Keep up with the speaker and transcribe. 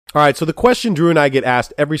All right, so the question Drew and I get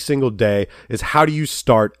asked every single day is, how do you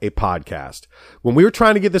start a podcast? When we were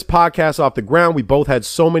trying to get this podcast off the ground, we both had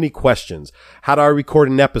so many questions. How do I record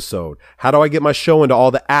an episode? How do I get my show into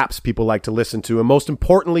all the apps people like to listen to? And most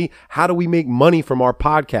importantly, how do we make money from our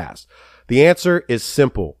podcast? The answer is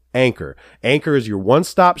simple. Anchor. Anchor is your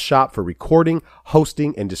one-stop shop for recording,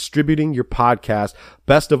 hosting, and distributing your podcast.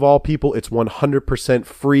 Best of all, people, it's 100%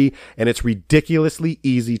 free, and it's ridiculously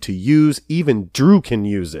easy to use. Even Drew can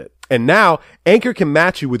use it. And now, Anchor can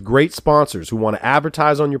match you with great sponsors who want to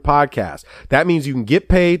advertise on your podcast. That means you can get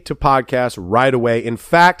paid to podcast right away. In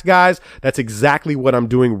fact, guys, that's exactly what I'm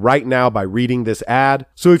doing right now by reading this ad.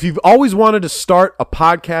 So if you've always wanted to start a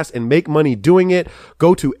podcast and make money doing it,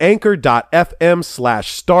 go to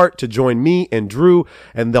anchor.fm/start to join me and Drew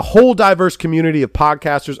and the whole diverse community of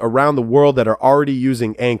podcasters around the world that are already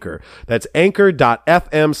using Anchor. That's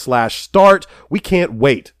anchor.fm/start. We can't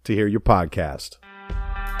wait to hear your podcast.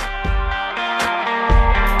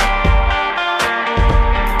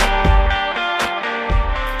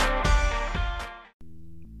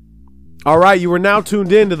 All right, you are now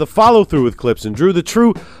tuned in to the Follow Through with Clips and Drew, the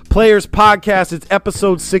True Players Podcast. It's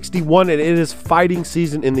episode 61, and it is fighting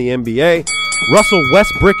season in the NBA. Russell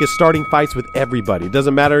Westbrook is starting fights with everybody. It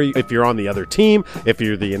doesn't matter if you're on the other team, if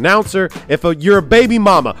you're the announcer, if you're a baby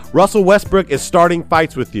mama, Russell Westbrook is starting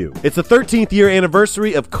fights with you. It's the 13th year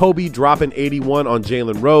anniversary of Kobe dropping 81 on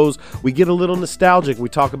Jalen Rose. We get a little nostalgic. We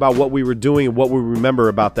talk about what we were doing and what we remember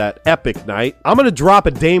about that epic night. I'm going to drop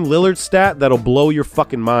a Dame Lillard stat that'll blow your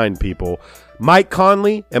fucking mind, people. Mike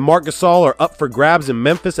Conley and Marc Gasol are up for grabs in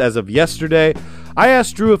Memphis as of yesterday. I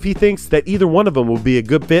asked Drew if he thinks that either one of them will be a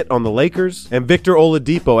good fit on the Lakers. And Victor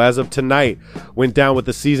Oladipo, as of tonight, went down with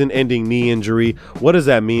a season-ending knee injury. What does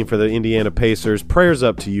that mean for the Indiana Pacers? Prayers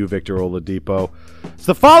up to you, Victor Oladipo. It's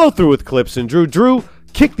the Follow Through with Clips and Drew. Drew,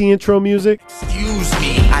 kick the intro music. Excuse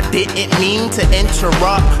me, I didn't mean to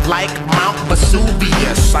interrupt like Mount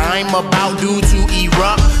Vesuvius. I'm about due to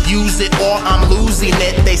erupt. Use it or I'm losing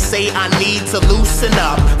it. They say I need to loosen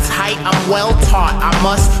up. Tight, I'm well taught. I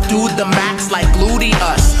must do the max like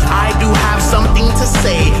gluteus. I do have something to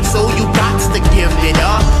say, so you got to give it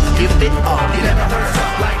up. Give it up. You never heard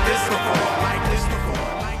something like this before. Like this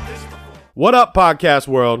before. Like this before. What up, podcast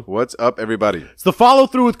world? What's up, everybody? It's the Follow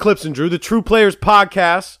Through with Clips and Drew, the True Players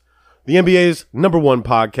Podcast, the NBA's #1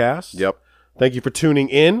 podcast. Yep. Thank you for tuning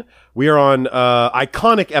in. We are on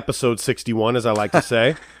iconic episode 61, as I like to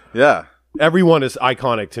say. Yeah. Everyone is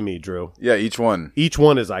iconic to me, Drew. Yeah, each one. Each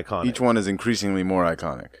one is iconic. Each one is increasingly more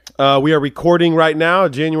iconic. We are recording right now,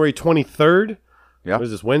 January 23rd. Yeah. What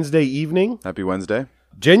is this, Wednesday evening? Happy Wednesday.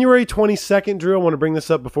 January 22nd, Drew, I want to bring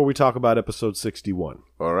this up before we talk about episode 61.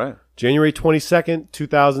 All right. January 22nd,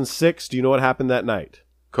 2006. Do you know what happened that night?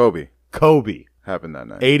 Kobe. Happened that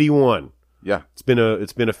night. 81. Yeah. It's been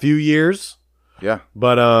a few years. Yeah.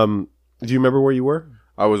 But do you remember where you were?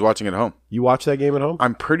 I was watching at home. You watched that game at home?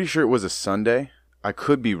 I'm pretty sure it was a Sunday. I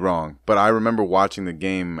could be wrong, but I remember watching the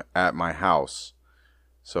game at my house.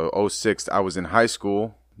 So 06, I was in high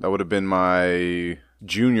school. That would have been my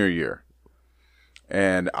junior year.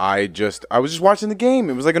 And I was just watching the game.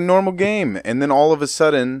 It was like a normal game. And then all of a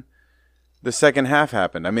sudden, the second half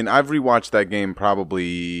happened. I mean, I've rewatched that game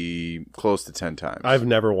probably close to 10 times. I've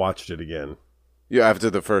never watched it again. Yeah, after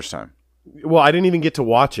the first time. Well, I didn't even get to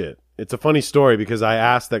watch it. It's a funny story because I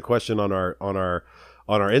asked that question on our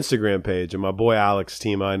Instagram page, and my boy Alex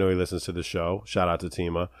Tima, I know he listens to the show. Shout out to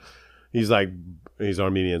Tima. He's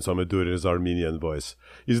Armenian, so I'm gonna do it in his Armenian voice.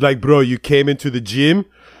 He's like, bro, you came into the gym.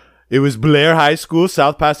 It was Blair High School,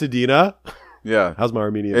 South Pasadena. Yeah. How's my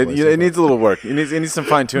Armenian voice? It needs a little work. It needs some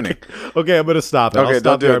fine tuning. Okay, I'm gonna stop it. Okay, I'll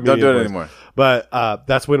stop don't do it voice. anymore. But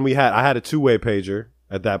that's when I had a two-way pager.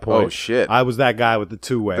 At that point, oh shit! I was that guy with the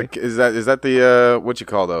two-way. Is that the what you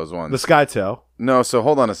call those ones? The SkyTel. No, so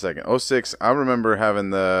hold on a second. 06, I remember having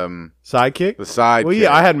the sidekick. The sidekick. Well,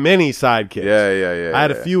 yeah, I had many sidekicks. Yeah. I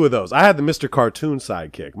had a few of those. I had the Mr. Cartoon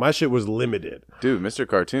sidekick. My shit was limited. Dude, Mr.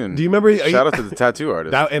 Cartoon. Do you remember? Shout out to the tattoo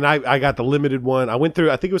artist. I got the limited one. I went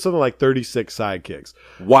through. I think it was something like 36 sidekicks.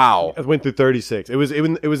 Wow. I went through 36. It was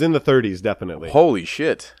in the 30s, definitely. Holy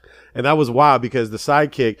shit. And that was wild because the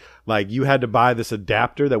sidekick, like, you had to buy this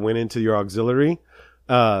adapter that went into your auxiliary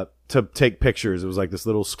to take pictures. It was like this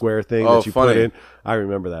little square thing that you put in. I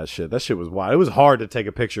remember that shit. That shit was wild. It was hard to take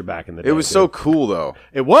a picture back in the day. It was so cool, though.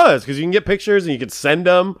 It was, because you can get pictures and you could send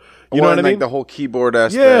them. You know what I mean? Like the whole keyboard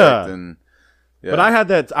aspect. Yeah. Yeah. But I had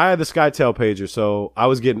the SkyTel pager, so I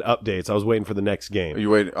was getting updates. I was waiting for the next game. You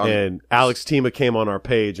waited and Alex Tima came on our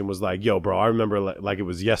page and was like, yo, bro, I remember like it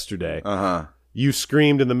was yesterday. Uh-huh. You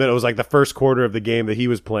screamed in the middle. It was like the first quarter of the game that he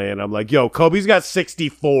was playing. I'm like, yo, Kobe's got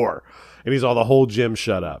 64. And he's all, the whole gym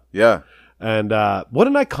shut up. Yeah. And what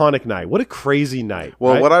an iconic night. What a crazy night.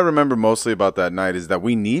 Well, right? what I remember mostly about that night is that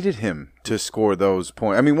we needed him to score those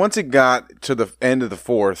points. I mean, once it got to the end of the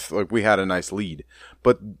fourth, like, we had a nice lead.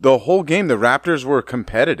 But the whole game, the Raptors were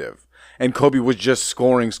competitive. And Kobe was just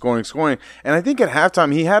scoring. And I think at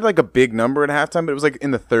halftime, he had like a big number at halftime, but it was like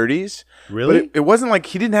in the 30s. Really? But it wasn't like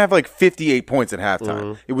he didn't have like 58 points at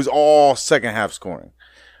halftime. It was all second half scoring.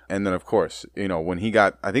 And then, of course, when he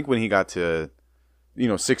got to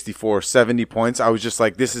 64, 70 points, I was just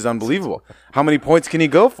like, this is unbelievable. How many points can he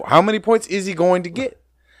go for? How many points is he going to get?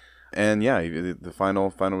 And yeah, the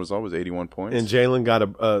final result was 81 points. And Jalen got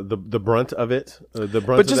the brunt of it.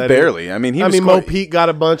 But just barely. I mean, Mo Pete got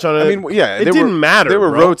a bunch on it. I mean, yeah, it didn't matter. They were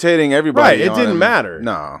rotating everybody. Right, it didn't matter.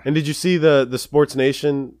 No. And did you see the Sports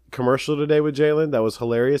Nation commercial today with Jalen? That was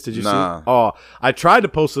hilarious. Did you see? Oh, I tried to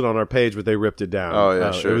post it on our page, but they ripped it down. Oh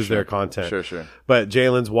yeah, sure. It was their content. Sure. But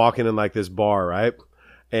Jalen's walking in like this bar, right?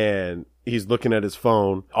 And he's looking at his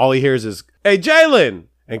phone. All he hears is, "Hey, Jalen!"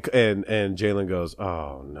 And Jalen goes,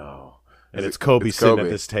 "Oh no!" And it's Kobe sitting at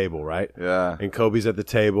this table, right? Yeah. And Kobe's at the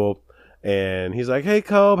table, and he's like, "Hey,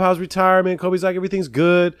 Kobe, how's retirement?" Kobe's like, "Everything's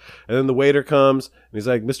good." And then the waiter comes, and he's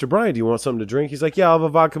like, "Mr. Bryant, do you want something to drink?" He's like, "Yeah, I'll have a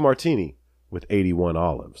vodka martini with 81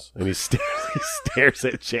 olives." And he stares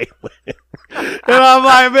at Jalen. And I'm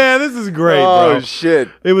like, man, this is great, bro. Oh, shit.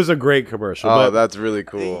 It was a great commercial. Oh, but, that's really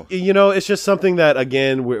cool. It's just something that,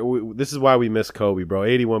 again, this is why we miss Kobe, bro.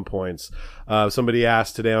 81 points. Somebody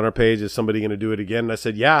asked today on our page, is somebody going to do it again? And I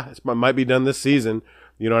said, yeah, it might be done this season.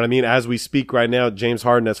 You know what I mean? As we speak right now, James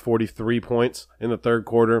Harden has 43 points in the third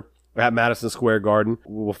quarter at Madison Square Garden.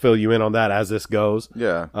 We'll fill you in on that as this goes.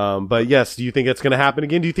 Yeah. But yes, do you think it's going to happen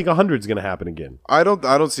again? Do you think 100 is going to happen again? I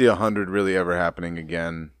don't see 100 really ever happening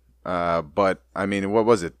again. But I mean, what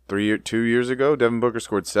was it? 2 years ago, Devin Booker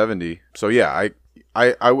scored 70. So yeah,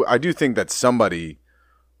 I do think that somebody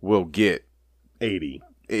will get 80,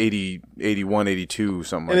 81, 82,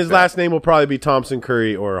 something like that. And his last name will probably be Thompson,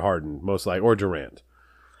 Curry, or Harden, most likely, or Durant.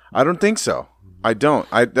 I don't think so. I don't.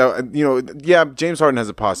 Yeah, James Harden has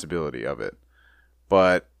a possibility of it,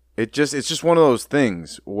 but it's just one of those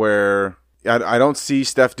things where I don't see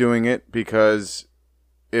Steph doing it because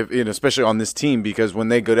especially on this team, because when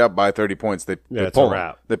they go up by 30 points, they pull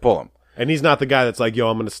him. They pull him. And he's not the guy that's like, yo,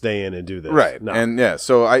 I'm going to stay in and do this. Right. No. And yeah,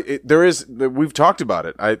 so we've talked about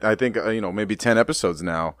it. I think, maybe 10 episodes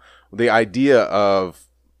now, the idea of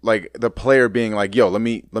like the player being like, yo, let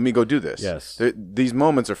me go do this. Yes. These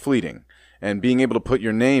moments are fleeting, and being able to put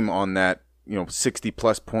your name on that, 60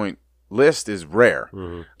 plus point list is rare.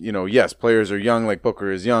 Mm-hmm. Yes, players are young, like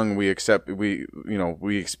Booker is young. We expect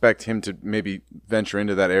him to maybe venture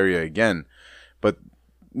into that area again, but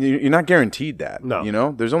you're not guaranteed that.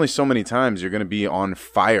 No. There's only so many times you're going to be on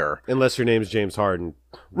fire. Unless your name's James Harden.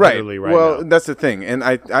 Right. Well, that's the thing. And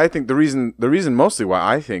I think the reason mostly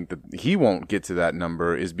why I think that he won't get to that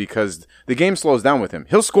number is because the game slows down with him.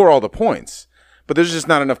 He'll score all the points, but there's just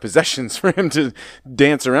not enough possessions for him to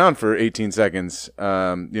dance around for 18 seconds.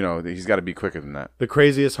 He's got to be quicker than that. The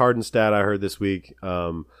craziest Harden stat I heard this week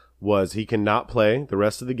was he cannot play the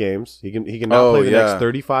rest of the games. He cannot play the next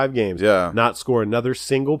 35 games. Yeah. Not score another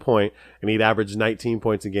single point, and he'd average 19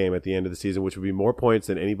 points a game at the end of the season, which would be more points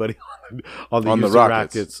than anybody on the Houston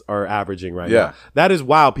Rockets are averaging right now. That is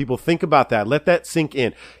wild. People, think about that. Let that sink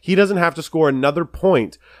in. He doesn't have to score another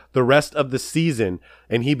point the rest of the season,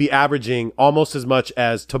 and he'd be averaging almost as much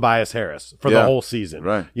as Tobias Harris for the whole season.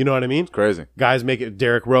 Right. You know what I mean? It's crazy. Guys make it.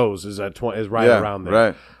 Derrick Rose is right around there.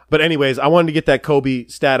 Right. But anyways, I wanted to get that Kobe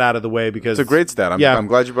stat out of the way because it's a great stat. I'm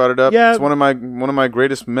glad you brought it up. Yeah. It's one of my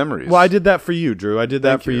greatest memories. Well, I did that for you, Drew. I did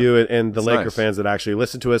that for you and the Laker nice. fans that actually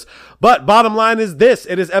listen to us. But bottom line is this.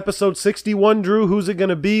 It is episode 61, Drew. Who's it going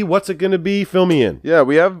to be? What's it going to be? Fill me in. Yeah,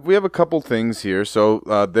 we have a couple things here.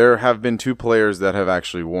 So there have been two players that have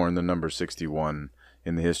actually worn the number 61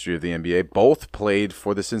 in the history of the NBA. Both played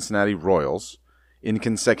for the Cincinnati Royals in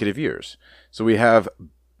consecutive years. So we have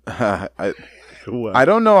I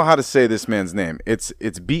don't know how to say this man's name. It's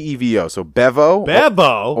Bevo. So Bevo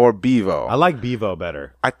or Bevo. I like Bevo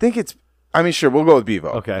better. I think sure, we'll go with Bevo.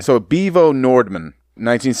 Okay. So Bevo Nordman,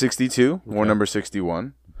 1962, wore number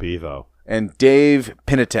 61. Bevo. And Dave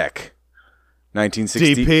Pinatek,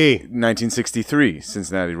 1963, DP.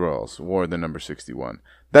 Cincinnati Royals, wore the number 61.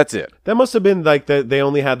 That's it. That must have been like that. They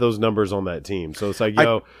only had those numbers on that team. So it's like,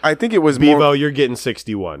 I think it was Bevo, more, you're getting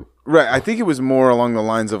 61. Right. I think it was more along the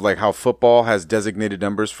lines of like how football has designated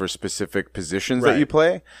numbers for specific positions that you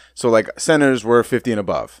play. So like centers were 50 and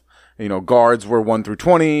above. Guards were 1 through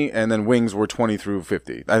 20, and then wings were 20 through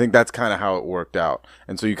 50. I think that's kind of how it worked out.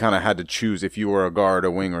 And so you kind of had to choose if you were a guard,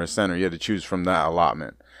 a wing, or a center. You had to choose from that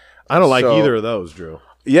allotment. I don't like So- either of those, Drew.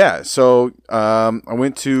 Yeah, so I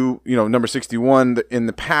went to, number 61. In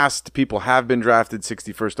the past, people have been drafted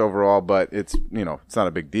 61st overall, but it's not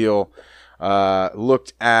a big deal.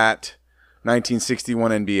 Looked at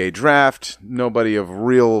 1961 NBA draft. Nobody of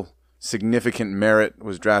real significant merit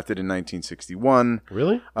was drafted in 1961.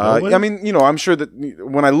 Really? I mean, I'm sure that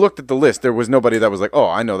when I looked at the list, there was nobody that was like, oh,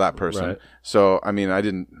 I know that person. Right. So, I mean, I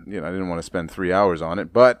didn't want to spend 3 hours on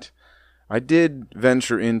it, but I did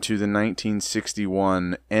venture into the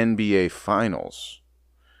 1961 NBA Finals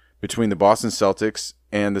between the Boston Celtics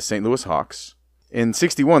and the St. Louis Hawks. In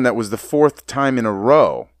 61, that was the fourth time in a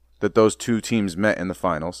row that those two teams met in the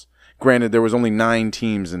finals. Granted, there was only 9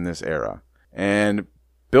 teams in this era. And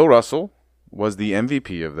Bill Russell was the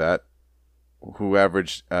MVP of that, who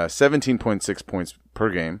averaged 17.6 points per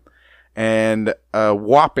game and a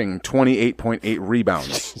whopping 28.8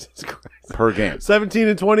 rebounds per game. 17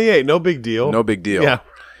 and 28, no big deal. No big deal. Yeah.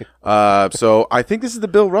 So I think this is the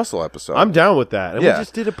Bill Russell episode. I'm down with that. And Yeah. we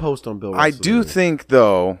just did a post on Bill Russell. I do think,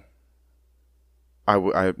 though,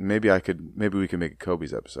 maybe we can make a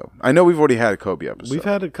Kobe's episode. I know we've already had a Kobe episode. We've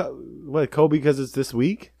had Kobe because it's this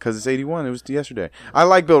week? Because it's 81. It was yesterday. I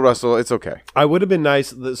like Bill Russell. It's okay. I would have been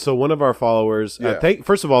nice. So one of our followers,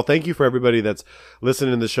 first of all, thank you for everybody that's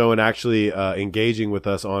listening to the show and actually engaging with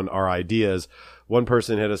us on our ideas. One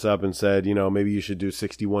person hit us up and said, maybe you should do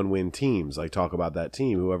 61 win teams. Like talk about that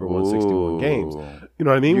team, whoever won 61 games. You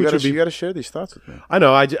know what I mean? You got to share these thoughts with me. I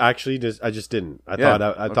know. I just didn't. I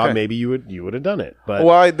thought maybe you would have done it. But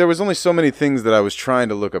well, there was only so many things that I was trying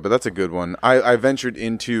to look up, but that's a good one. I ventured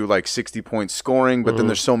into like 60-point scoring, but then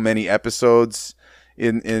there's so many episodes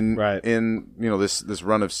in this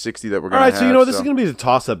run of 60 that we're going to have. All right, so this is going to be the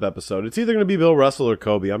toss-up episode. It's either going to be Bill Russell or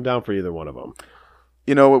Kobe. I'm down for either one of them.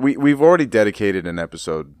 We've already dedicated an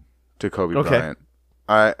episode to Kobe Bryant.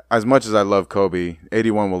 As much as I love Kobe,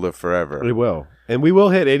 81 will live forever. We will. And we will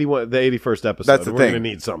hit 81, the 81st episode. That's the We're thing. going to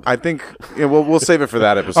need something. I think we'll save it for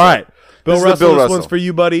that episode. All right. Bill Russell, this Russell. one's for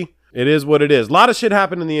you, buddy. It is what it is. A lot of shit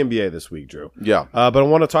happened in the NBA this week, Drew. Yeah. But I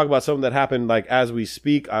want to talk about something that happened like as we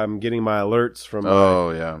speak. I'm getting my alerts from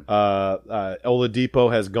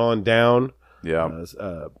Oladipo has gone down. Yeah.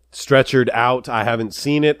 Stretchered out. I haven't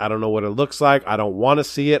seen it. I don't know what it looks like. I don't want to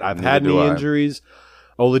see it. I've had knee injuries.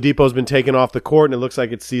 Oladipo's been taken off the court, and it looks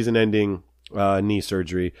like it's season-ending knee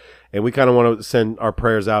surgery. And we kind of want to send our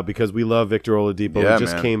prayers out because we love Victor Oladipo. Yeah, he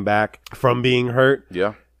just came back from being hurt.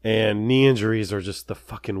 Yeah. And knee injuries are just the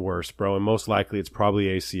fucking worst, bro. And most likely it's probably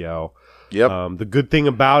ACL. Yep. The good thing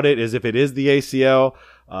about it is if it is the ACL,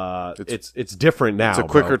 it's different now. It's a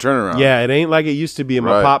quicker turnaround. Yeah, it ain't like it used to be in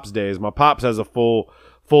my Right. pop's days. My pops has a full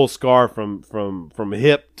scar from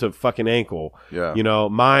hip to fucking ankle. Yeah.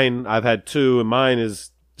 Mine I've had 2, and mine is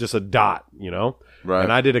just a dot. Right.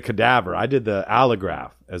 And I did a cadaver. I did the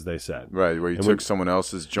allograft, as they said. Right, where you took someone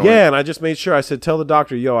else's joint. Yeah, and I just made sure. I said, tell the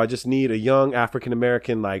doctor, I just need a young African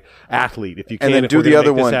American athlete. If you can, And then if do we're the gonna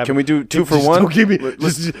other make this one. happen. Can we do 2 Just for 1? Don't give me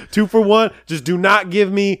just 2 for 1. Just do not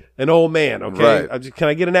give me an old man. Okay, Right. Can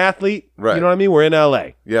I get an athlete? Right. You know what I mean? We're in LA,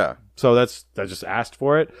 Yeah. so I just asked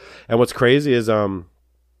for it. And what's crazy is I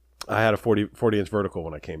had a 40-inch vertical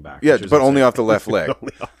when I came back. Yeah, which is but only insane. off the left leg.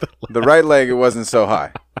 The right leg, it wasn't so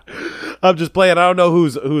high. I'm just playing. I don't know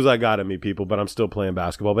who's I got in me, people, but I'm still playing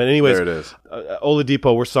basketball. But anyways, There it is.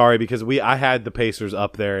 Oladipo, we're sorry because I had the Pacers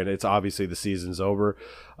up there, and it's obviously the season's over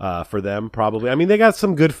for them. Probably. I mean, they got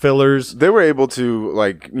some good fillers. They were able to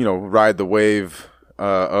ride the wave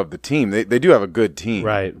of the team. They do have a good team,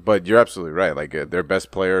 Right. But you're absolutely right. Like their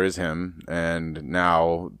best player is him, and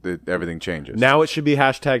now everything changes. Now it should be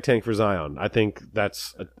 #Tank for Zion. I think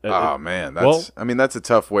that's. Oh man, that's a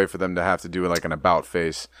tough way for them to have to do like an about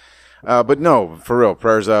face. But no, for real,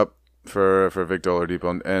 prayers up for Victor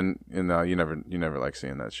Oladipo, and you never like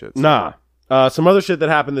seeing that shit. So. Nah. Some other shit that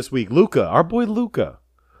happened this week. Luka, our boy Luka,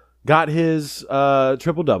 got his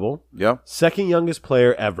triple double. Yeah, Second youngest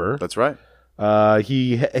player ever. that's right.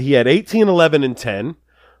 He had 18, 11, and 10.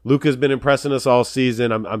 Luka's been impressing us all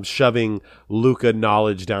season. I'm shoving Luka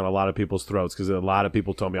knowledge down a lot of people's throats because a lot of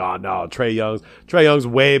people told me, "Oh no, Trae Young's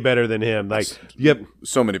way better than him." Like, yep,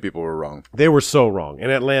 So many people were wrong. they were so wrong,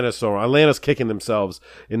 and Atlanta's so wrong. Atlanta's kicking themselves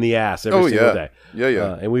in the ass every single day.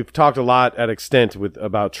 Yeah. And we've talked a lot at extent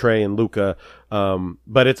about Trae and Luka,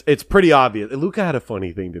 but it's pretty obvious. Luka had a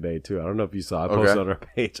funny thing today too. I don't know if you saw. I posted on our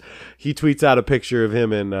page. He tweets out a picture of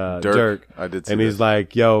him and Dirk. I did see and he's this.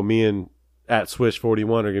 like, "Yo, me and at Swish41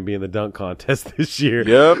 are going to be in the dunk contest this year.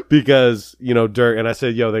 Yep. Because, Dirk, and I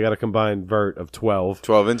said, they got a combined vert of 12.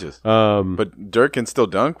 12 inches. But Dirk can still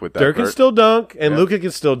dunk with that Dirk can vert. still dunk, and Luka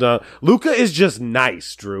can still dunk. Luka is just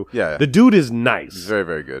nice, Drew. Yeah. The dude is nice. He's very,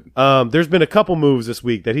 very good. There's been a couple moves this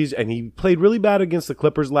week that he played really bad against the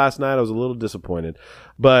Clippers last night. I was a little disappointed.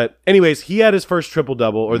 But anyways, he had his first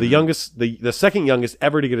triple-double, or the youngest, the second youngest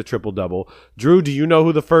ever to get a triple-double. Drew, do you know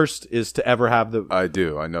who the first is to ever have the... I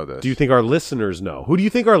do. I know this. Do you think our listeners know? Who do you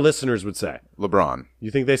think our listeners would say? LeBron.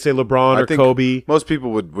 You think they say LeBron I or think Kobe? Most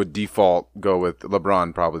people would default go with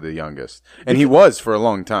LeBron, probably the youngest. And he was for a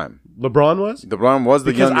long time. LeBron was? LeBron was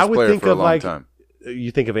the Because I youngest would player think for a of, long time.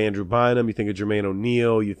 You think of Andrew Bynum, you think of Jermaine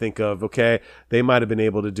O'Neal, you think of, they might have been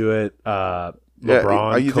able to do it.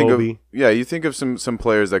 LeBron, you Kobe. You think of some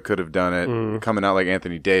players that could have done it, coming out like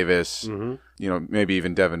Anthony Davis, maybe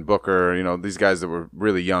even Devin Booker, these guys that were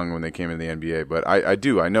really young when they came into the NBA. But I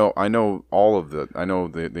know all of the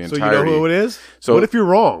entirety. So you know who it is? So what if you're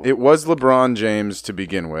wrong? It was LeBron James to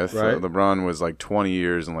begin with. Right. LeBron was like 20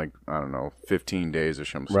 years and 15 days or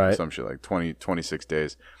some shit, like 26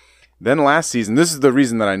 days. Then last season, this is the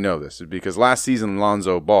reason that I know this, is because last season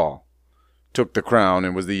Lonzo Ball took the crown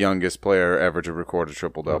and was the youngest player ever to record a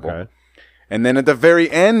triple-double. Okay. And then at the very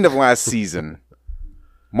end of last season,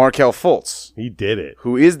 Markelle Fultz, He did it.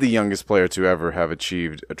 who is the youngest player to ever have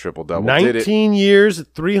achieved a triple-double, 19 years,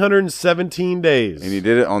 317 days. and he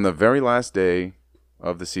did it on the very last day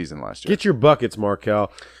of the season last year. Get your buckets,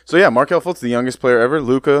 Markelle. So yeah, Markelle Fultz, the youngest player ever.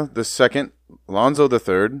 Luka, the second. Lonzo, the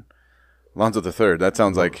third. That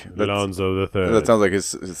sounds like Lonzo the third. That sounds like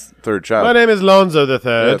his third child. My name is Lonzo the Yeah,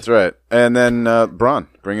 third. that's right. And then Bron,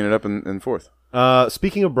 bringing it up in fourth.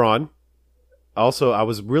 Speaking of Bron, also, I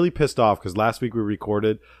was really pissed off because last week we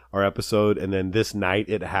recorded our episode, and then this night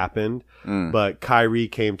it happened. But Kyrie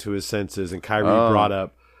came to his senses, and Kyrie brought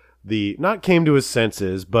up not came to his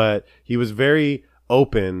senses, but he was very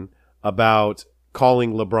open about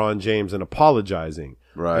calling LeBron James and apologizing.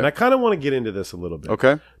 Right. And I kind of want to get into this a little bit.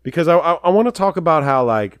 Okay. Because I want to talk about how,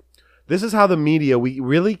 this is how the media, we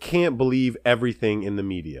really can't believe everything in the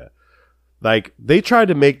media. They tried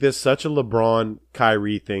to make this such a LeBron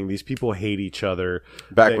Kyrie thing. These people hate each other.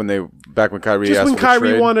 Back when Kyrie Just asked when for the Kyrie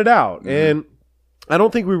trade. wanted out. And I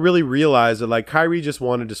don't think we really realized that Kyrie just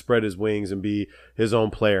wanted to spread his wings and be his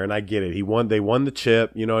own player. And I get it. They won the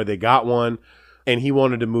chip, they got one, and he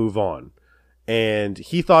wanted to move on. And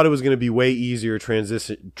he thought it was going to be way easier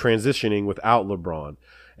transitioning without LeBron.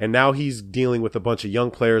 And now he's dealing with a bunch of young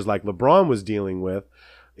players like LeBron was dealing with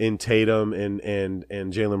in Tatum and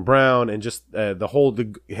Jaylen Brown, and just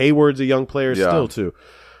the Hayward's a young player still too.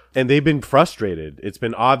 And they've been frustrated. It's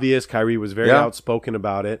been obvious. Kyrie was very outspoken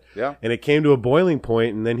about it. Yeah. And it came to a boiling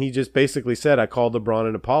point, and then he just basically said, I called LeBron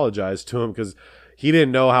and apologized to him because he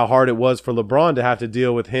didn't know how hard it was for LeBron to have to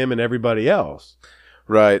deal with him and everybody else.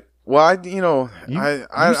 Right. Well, You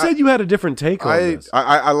said you had a different take on this.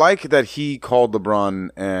 I like that he called LeBron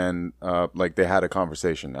and they had a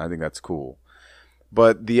conversation. I think that's cool.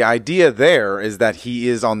 But the idea there is that he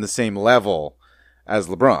is on the same level as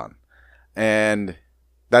LeBron. And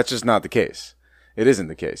that's just not the case. It isn't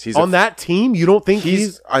the case. He's on that team? You don't think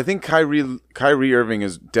I think Kyrie Irving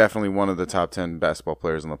is definitely one of the top 10 basketball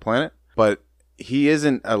players on the planet, but he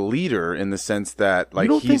isn't a leader in the sense that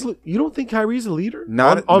you don't think Kyrie's a leader?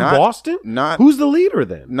 Not on Boston? Not who's the leader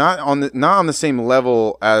then? Not on the same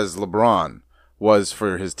level as LeBron was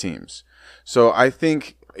for his teams. So I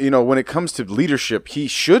think, when it comes to leadership, he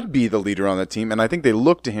should be the leader on the team, and I think they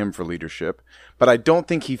look to him for leadership, but I don't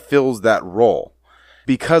think he fills that role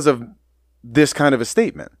because of this kind of a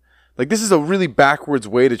statement. This is a really backwards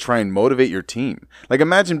way to try and motivate your team.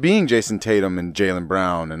 Imagine being Jason Tatum and Jaylen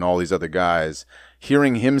Brown and all these other guys,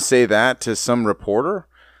 hearing him say that to some reporter,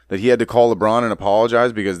 that he had to call LeBron and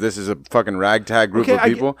apologize because this is a fucking ragtag group of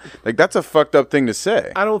people. That's a fucked up thing to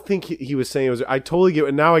say. I don't think he was saying it was. I totally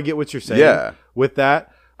get. Now I get what you're saying. Yeah. With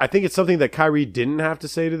that, I think it's something that Kyrie didn't have to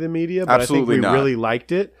say to the media, but Absolutely I think we not. really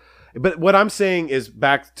liked it. But what I'm saying is,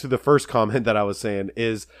 back to the first comment that I was saying,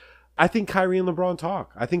 is I think Kyrie and LeBron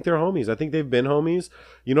talk. I think they're homies. I think they've been homies.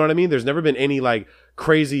 You know what I mean? There's never been any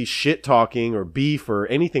crazy shit talking or beef or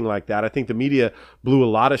anything like that. I think the media blew a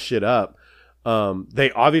lot of shit up.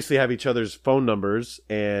 They obviously have each other's phone numbers,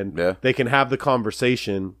 and they can have the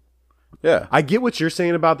conversation. Yeah. I get what you're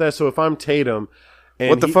saying about that. So if I'm Tatum, and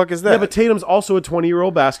what the fuck is that? Yeah, but Tatum's also a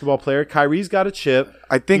 20-year-old basketball player. Kyrie's got a chip.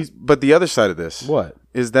 I think, but the other side of this What?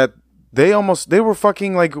 is that They were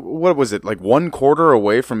fucking like, what was it? Like 1/4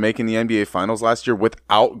 away from making the NBA Finals last year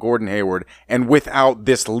without Gordon Hayward and without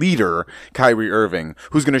this leader, Kyrie Irving,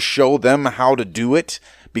 who's going to show them how to do it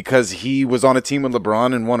because he was on a team with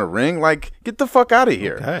LeBron and won a ring. Like, get the fuck out of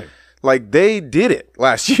here. Okay. Like, they did it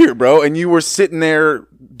last year, bro, and you were sitting there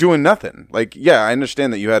doing nothing. Like, yeah, I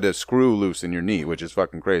understand that you had a screw loose in your knee, which is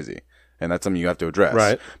fucking crazy. And that's something you have to address.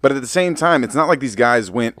 Right. But at the same time, it's not like these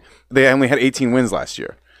guys they only had 18 wins last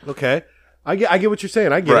year. Okay. I get what you're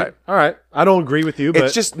saying. I get Right. it. All right. I don't agree with you, but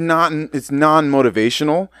It's just it's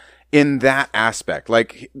non-motivational in that aspect.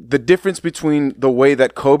 Like, the difference between the way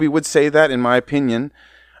that Kobe would say that, in my opinion,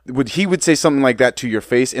 he would say something like that to your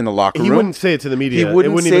face in the locker room. he wouldn't say it to the media. He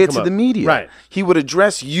wouldn't say even it come to up. the media. Right. He would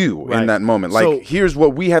address you Right. in that moment. Like, So- here's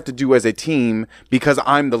what we have to do as a team because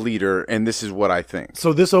I'm the leader and this is what I think.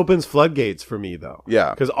 So this opens floodgates for me, though. Yeah.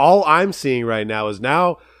 Because all I'm seeing right now is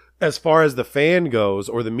as far as the fan goes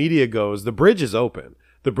or the media goes, the bridge is open.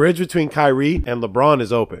 The bridge between Kyrie and LeBron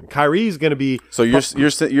is open. Kyrie's going to be. So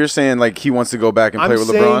you're saying like he wants to go back and play with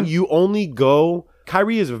saying LeBron? you only go.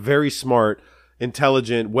 Kyrie is a very smart,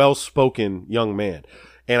 intelligent, well-spoken young man,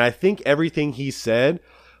 and I think everything he said.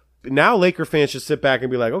 Now Laker fans should sit back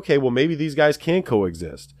and be like, okay, well maybe these guys can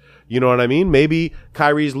coexist. You know what I mean? Maybe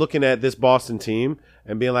Kyrie's looking at this Boston team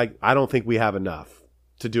and being like, I don't think we have enough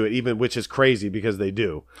to do it, even which is crazy because they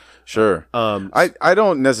do. Sure. I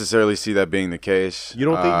don't necessarily see that being the case. You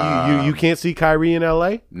don't think you can't see Kyrie in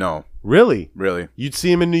LA? No, Really? really. You'd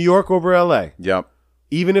see him in New York over LA, Yep.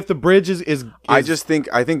 even if the bridge is I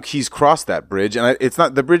think he's crossed that bridge, and it's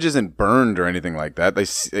not, the bridge isn't burned or anything like that.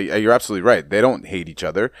 You're absolutely right. They don't hate each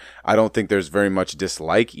other. I don't think there's very much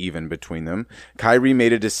dislike even between them. Kyrie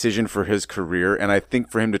made a decision for his career, and I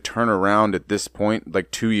think for him to turn around at this point, like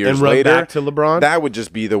 2 years and run later, back to LeBron. that would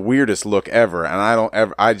just be the weirdest look ever. And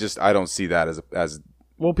I don't see that as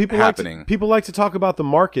Well, people happening. Like to talk about the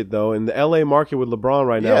market though, and the LA market with LeBron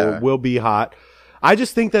right now Yeah. will be hot. I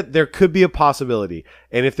just think that there could be a possibility,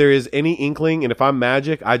 and if there is any inkling, and if I'm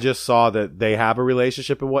Magic, I just saw that they have a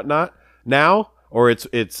relationship and whatnot now, or it's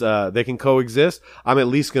they can coexist. I'm at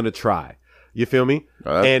least gonna try. You feel me?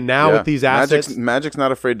 And now yeah. with these assets, Magic's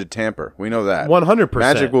not afraid to tamper. We know that 100%.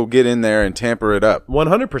 Magic will get in there and tamper it up.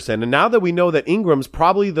 100%. And now that we know that Ingram's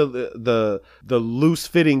probably the loose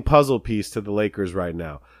fitting puzzle piece to the Lakers right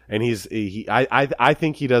now, and I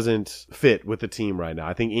think he doesn't fit with the team right now.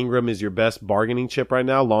 I think Ingram is your best bargaining chip right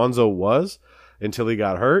now. Lonzo was until he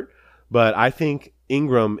got hurt, but I think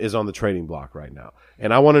Ingram is on the trading block right now.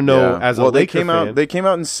 And I want to know as a Laker fan, they came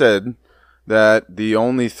out and said that the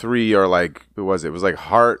only three are like, who was it? It was like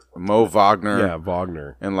Hart, Mo Wagner, yeah,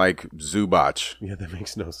 Wagner. and like Zubac. Yeah, that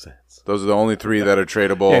makes no sense. Those are the only three that are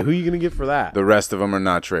tradable. Yeah, who are you going to get for that? The rest of them are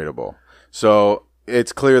not tradable. So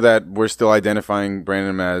it's clear that we're still identifying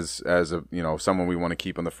Brandon as a, you know, someone we want to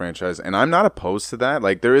keep on the franchise, and I'm not opposed to that.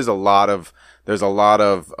 Like, there's a lot of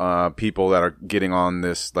people that are getting on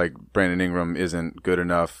this, like, Brandon Ingram isn't good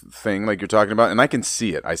enough thing, like you're talking about, and I can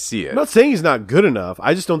see it. I see it. I'm not saying he's not good enough.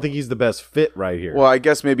 I just don't think he's the best fit right here. Well, I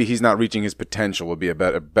guess maybe he's not reaching his potential would be a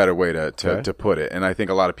better way to put it. And I think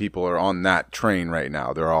a lot of people are on that train right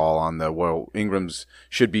now. They're all on Ingram's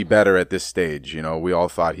should be better at this stage. You know, we all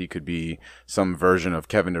thought he could be some version of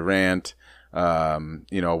Kevin Durant,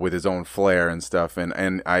 you know, with his own flair and stuff.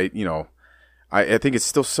 And I, you know, I think it's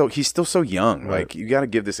still he's still so young. Right. Like, you got to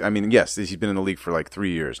give this, I mean, yes, he's been in the league for like 3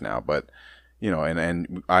 years now, but, you know,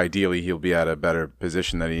 and ideally he'll be at a better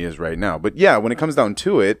position than he is right now. But yeah, when it comes down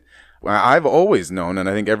to it, I've always known, and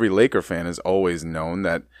I think every Laker fan has always known,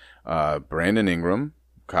 that Brandon Ingram,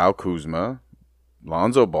 Kyle Kuzma,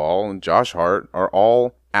 Lonzo Ball, and Josh Hart are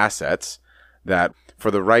all assets that, for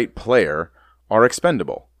the right player, are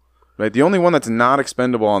expendable. Right? The only one that's not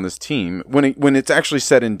expendable on this team, when it's actually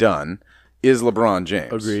said and done, is LeBron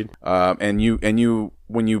James. Agreed. And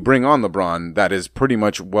when you bring on LeBron, that is pretty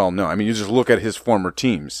much well known. I mean, you just look at his former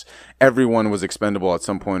teams. Everyone was expendable at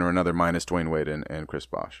some point or another, minus Dwayne Wade and Chris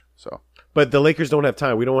Bosh. So, but the Lakers don't have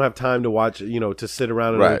time. We don't have time to watch, you know, to sit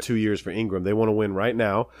around another Right. 2 years for Ingram. They want to win right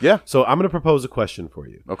now. Yeah. So I'm going to propose a question for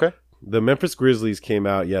you. okay. The Memphis Grizzlies came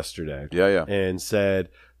out yesterday. Yeah. And said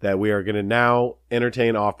that we are going to now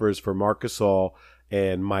entertain offers for Marc Gasol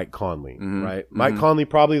and Mike Conley, right? Mike Conley,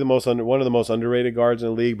 probably one of the most underrated guards in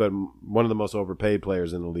the league, but one of the most overpaid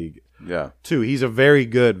players in the league Yeah. too. He's a very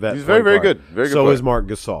good vet. He's very, very good. Very good So player. is Marc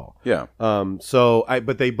Gasol. Yeah.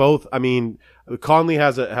 But they both, I mean, Conley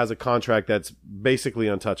has a contract that's basically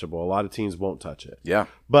untouchable. A lot of teams won't touch it. Yeah.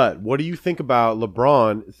 But what do you think about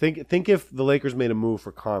LeBron? Think if the Lakers made a move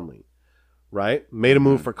for Conley, right? Made a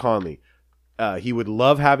move for Conley. He would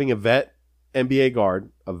love having a vet NBA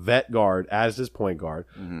guard, a vet guard as his point guard.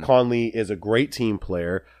 Mm-hmm. Conley is a great team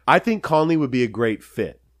player. I think Conley would be a great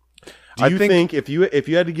fit. Do you I think if you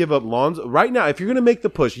had to give up Lonzo right now, if you're going to make the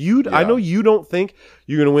push, I know you don't think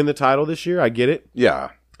you're going to win the title this year. I get it. Yeah.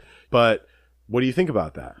 But what do you think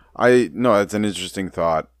about that? No, that's an interesting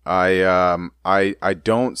thought. I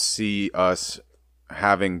don't see us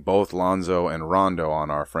having both Lonzo and Rondo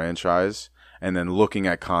on our franchise and then looking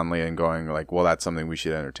at Conley and going like, well, that's something we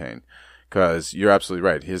should entertain. Because you're absolutely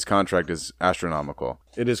right. His contract is astronomical.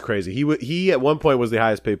 It is crazy. He at one point was the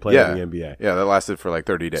highest paid player in the NBA. Yeah, that lasted for like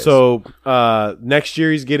 30 days. So next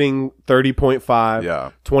year he's getting 30.5.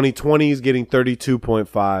 Yeah. 2020 he's getting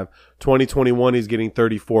 32.5. 2021 he's getting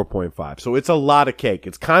 34.5. So it's a lot of cake.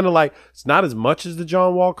 It's kind of like, it's not as much as the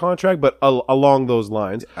John Wall contract, but along those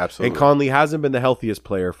lines. Absolutely. And Conley hasn't been the healthiest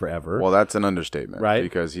player forever. Well, that's an understatement. Right.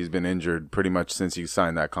 Because he's been injured pretty much since he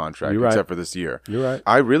signed that contract, You're right. except for this year. You're right.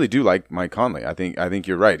 I really do like Mike Conley. I think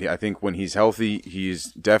you're right. I think when he's healthy, he's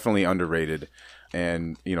definitely underrated.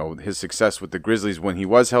 And, you know, his success with the Grizzlies when he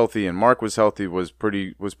was healthy and Mark was healthy was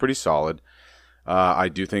pretty solid. I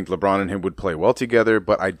do think LeBron and him would play well together,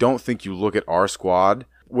 but I don't think you look at our squad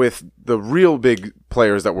with the real big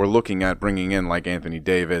players that we're looking at bringing in, like Anthony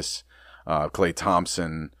Davis, Klay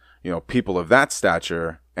Thompson, you know, people of that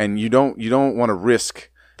stature, and you don't want to risk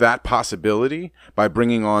that possibility by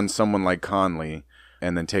bringing on someone like Conley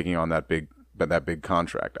and then taking on that big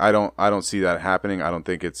contract. I don't see that happening. I don't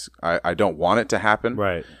think I don't want it to happen.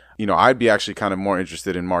 Right. You know, I'd be actually kind of more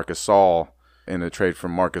interested in Marc Gasol, in a trade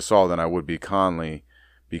from Marc Gasol, than I would be Conley,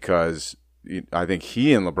 because I think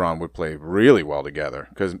he and LeBron would play really well together.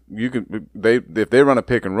 Because if they run a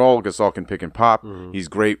pick and roll, Gasol can pick and pop. Mm-hmm. He's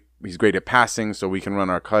great. He's great at passing, so we can run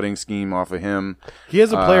our cutting scheme off of him. He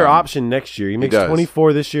has a player option next year. He makes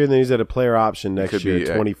 24 this year, and then he's at a player option next year,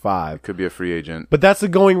 25. Could be a free agent. But that's the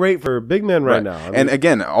going rate for big men right now. And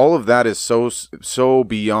again, all of that is so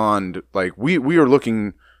beyond. Like we are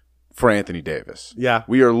looking for Anthony Davis. Yeah.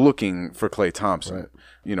 We are looking for Klay Thompson. Right.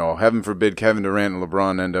 You know, heaven forbid Kevin Durant and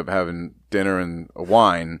LeBron end up having dinner and a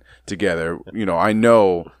wine together. You know, I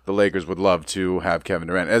know the Lakers would love to have Kevin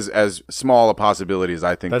Durant. As small a possibility as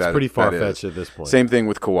I think that's pretty far-fetched that at this point. Same thing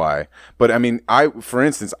with Kawhi. But I mean, for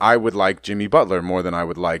instance, I would like Jimmy Butler more than I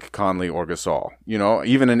would like Conley or Gasol. You know,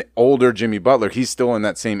 even an older Jimmy Butler, he's still in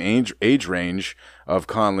that same age range of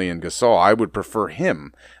Conley and Gasol. I would prefer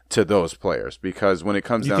him to those players, because when it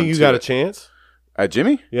comes down to, you think you got a chance at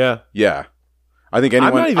Jimmy? Yeah. I think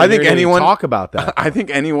anyone. I'm not even anyone talk about that. I think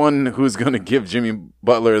anyone who's going to give Jimmy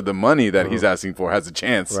Butler the money that he's asking for has a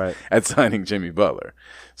chance at signing Jimmy Butler.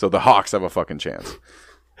 So the Hawks have a fucking chance.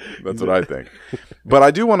 That's what I think. But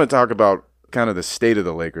I do want to talk about kind of the state of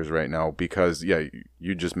the Lakers right now, because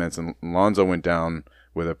you just mentioned Lonzo went down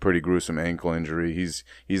with a pretty gruesome ankle injury.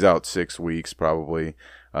 He's out 6 weeks probably.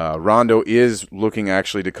 Rondo is looking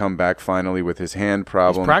actually to come back finally with his hand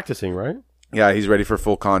problem. He's practicing, right? Yeah, he's ready for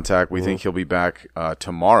full contact. We think he'll be back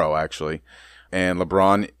tomorrow, actually. And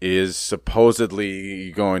LeBron is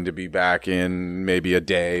supposedly going to be back in maybe a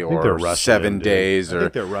day or 7 days. I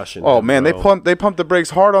think they're rushing. Oh man, they pumped the brakes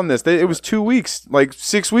hard on this. It was 2 weeks, like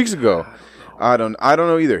 6 weeks ago. I don't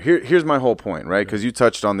know either. Here's my whole point, right? Because you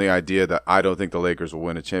touched on the idea that I don't think the Lakers will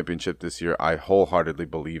win a championship this year. I wholeheartedly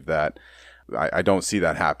believe that. I don't see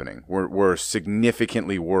that happening. We're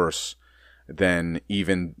significantly worse than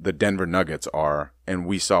even the Denver Nuggets are, and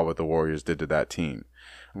we saw what the Warriors did to that team.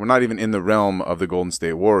 We're not even in the realm of the Golden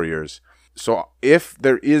State Warriors. So if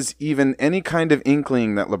there is even any kind of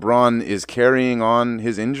inkling that LeBron is carrying on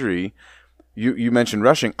his injury, you mentioned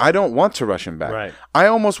rushing. I don't want to rush him back. Right. I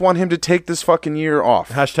almost want him to take this fucking year off.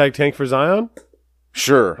 Hashtag tank for Zion?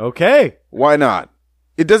 Sure. Okay. Why not?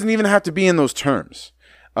 It doesn't even have to be in those terms.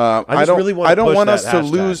 I don't want us to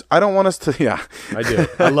lose. I don't want us to. Yeah, I do.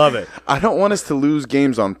 I love it. I don't want us to lose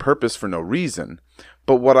games on purpose for no reason.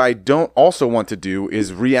 But what I don't also want to do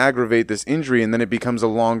is re-aggravate this injury, and then it becomes a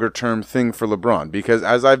longer-term thing for LeBron. Because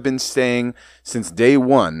as I've been saying since day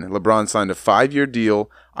one, LeBron signed a 5-year deal.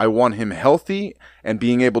 I want him healthy and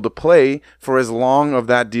being able to play for as long of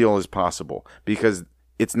that deal as possible. Because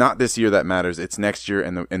it's not this year that matters. It's next year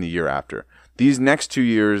and the year after. These next 2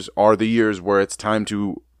 years are the years where it's time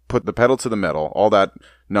to put the pedal to the metal, all that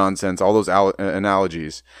nonsense, all those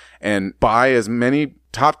analogies, and buy as many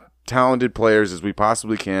top talented players as we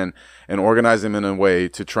possibly can and organize them in a way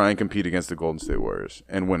to try and compete against the Golden State Warriors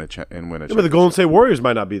and win a championship. But the Golden State Warriors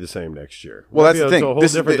might not be the same next year. Well, that's the thing. It's a whole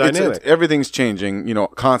different dynamic. Everything's changing,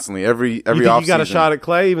 constantly. Every offseason. You think he got a shot at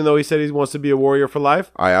Klay, even though he said he wants to be a Warrior for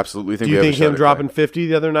life? I absolutely think. Do you think him dropping 50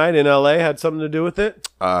 the other night in LA had something to do with it?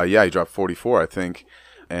 Yeah, he dropped 44, I think.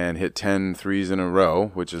 and hit 10 threes in a row,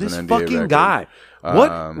 which is This an NBA fucking record. guy.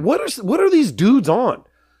 What are these dudes on?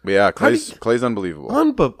 Yeah, Clay's unbelievable.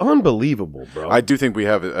 Unbelievable, bro. I do think we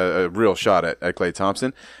have a real shot at Klay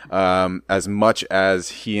Thompson. As much as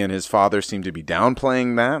he and his father seem to be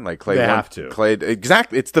downplaying that, like Klay, They have to. Klay,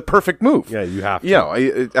 exactly. It's the perfect move. Yeah, you have to. You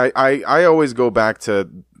know, I always go back to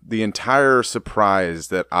the entire surprise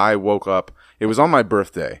that I woke up. It was on my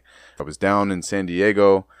birthday. I was down in San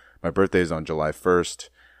Diego. My birthday is on July 1st.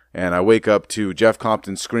 And I wake up to Jeff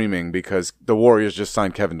Compton screaming because the Warriors just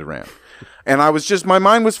signed Kevin Durant. And I was just, my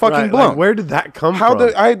mind was fucking blown. Like, where did that come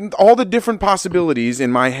from? I had all the different possibilities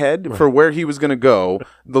in my head for where he was going to go.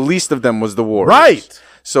 The least of them was the Warriors. Right.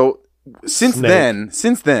 So since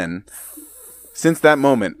that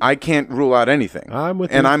moment, I can't rule out anything. I'm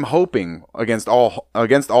with and you. I'm hoping against all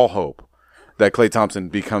hope that Klay Thompson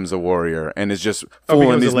becomes a Warrior and is just fooling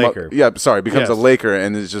becomes these a Laker. becomes a Yes. Laker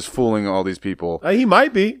and is just fooling all these people. He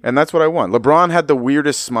might be. And that's what I want. LeBron had the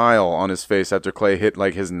weirdest smile on his face after Klay hit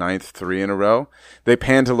like his 9th three in a row. They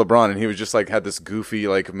panned to LeBron and he was just like had this goofy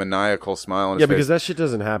like maniacal smile on his Yeah, face. because that shit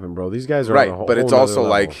doesn't happen, bro. These guys are Right, on a whole, but it's whole also nother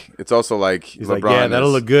level. like He's LeBron. like, yeah,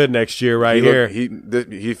 that'll look good next year, right here.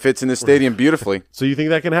 He fits in the stadium beautifully. So you think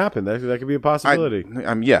that can happen? That could be a possibility.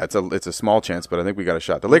 Yeah, it's a small chance, but I think we got a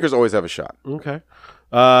shot. The Lakers always have a shot. Okay.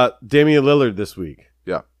 Damian Lillard this week.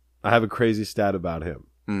 Yeah. I have a crazy stat about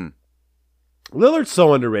him. Lillard's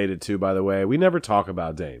so underrated too, by the way. We never talk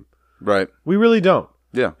about Dame. Right. We really don't.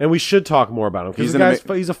 Yeah. And we should talk more about him because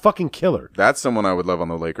he's a fucking killer. That's someone I would love on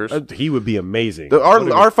the Lakers. He would be amazing.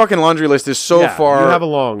 Our fucking laundry list is so far. You have a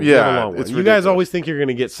long one. It's You ridiculous. guys always think you're going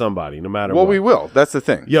to get somebody, no matter what. Well, we will. That's the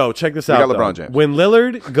thing. Yo, check this We out. got LeBron though. James. When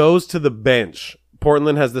Lillard goes to the bench,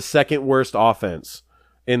 Portland has the second worst offense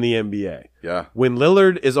in the NBA. Yeah. When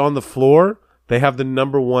Lillard is on the floor, they have the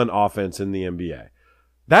number 1 offense in the NBA.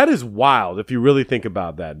 That is wild if you really think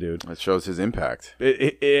about that, dude. It shows his impact.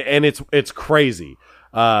 And it's crazy.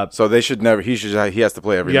 So they should never. He has to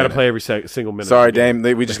play every. You got to minute. play every single minute. Sorry, Dame.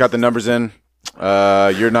 We just got the numbers in.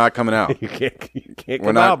 You're not coming out. You can't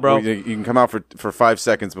come out, bro. You can come out for 5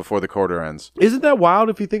 seconds before the quarter ends. Isn't that wild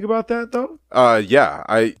if you think about that, though? Yeah.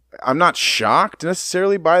 I'm not shocked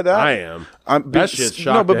necessarily by that. I am. That shit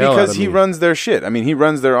shocked No, but the hell out because of he me. runs their shit. I mean, he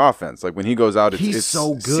runs their offense. Like when he goes out, He's it's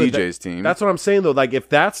so good. CJ's team. That's what I'm saying, though. Like, if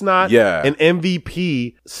that's not Yeah. an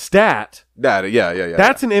MVP stat, yeah.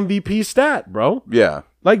 that's an MVP stat, bro. Yeah.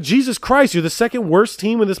 Like, Jesus Christ, you're the second worst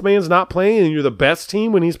team when this man's not playing, and you're the best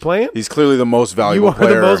team when he's playing? He's clearly the most valuable You are the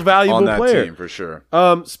player most valuable on that player. team for sure.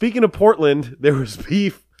 Speaking of Portland, there was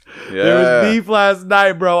beef. Yeah. There was beef last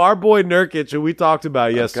night, bro. Our boy Nurkic, who we talked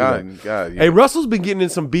about yesterday. God. Hey, Russell's been getting in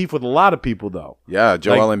some beef with a lot of people, though. Yeah,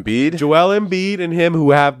 Joel Embiid. Joel Embiid and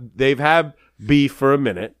him, they've had beef for a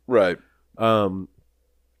minute. Right.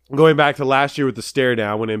 Going back to last year with the stare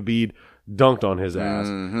down when Embiid dunked on his ass.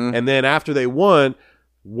 Mm-hmm. And then after they won,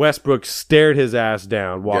 Westbrook stared his ass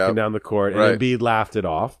down walking Yep. down the court, and Right. Embiid laughed it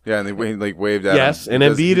off. Yeah, and they like waved at him. Yes, and He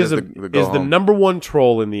does- Embiid he does is go the home. number 1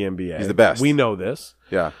 troll in the NBA. He's the best. We know this.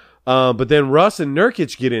 Yeah. But then Russ and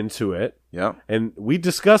Nurkic get into it. Yeah. And we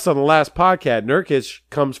discussed on the last podcast, Nurkic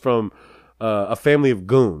comes from a family of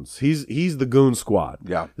goons. He's the goon squad.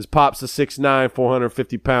 Yeah. His pop's a 6'9",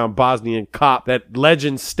 450-pound Bosnian cop that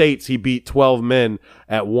legend states he beat 12 men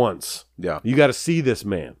at once. Yeah. You got to see this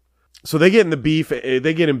man. So they get in beef,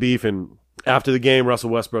 and after the game, Russell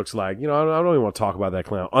Westbrook's like, I don't even want to talk about that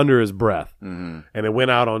clown, under his breath. Mm-hmm. And it went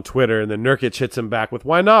out on Twitter, and then Nurkic hits him back with,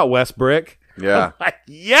 why not, Westbrook? Yeah. I'm like,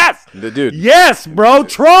 yes! The dude. Yes, bro,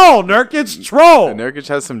 troll! Nurkic, troll! And Nurkic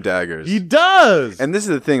has some daggers. He does! And this is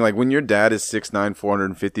the thing, like when your dad is 6'9",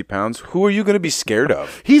 450 pounds, who are you going to be scared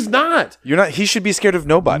of? He's not! You're not. He should be scared of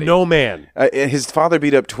nobody. No man. And his father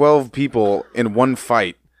beat up 12 people in one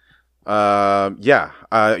fight.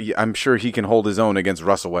 I'm sure he can hold his own against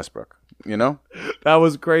Russell Westbrook. That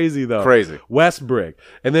was crazy, though. Crazy. Westbrook.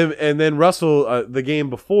 And then Russell, the game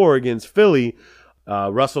before against Philly,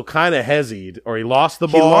 Russell kind of hesied, or he lost the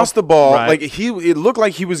ball. He lost the ball. Right. Like it looked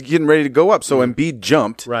like he was getting ready to go up. So Embiid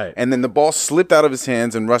jumped. Right. And then the ball slipped out of his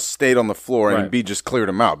hands and Russ stayed on the floor and Right. Embiid just cleared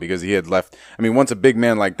him out because he had left. I mean, once a big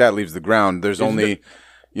man like that leaves the ground, there's only,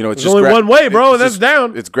 it's just only one way, bro, it's and that's just-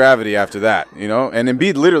 down. It's gravity after that, And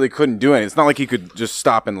Embiid literally couldn't do anything. It's not like he could just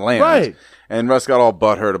stop and land. Right. And Russ got all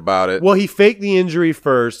butthurt about it. Well, he faked the injury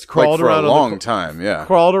first, crawled for around a on long time, yeah.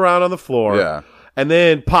 crawled around on the floor, Yeah. and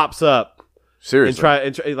then pops up Seriously.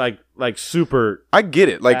 and try like super. I get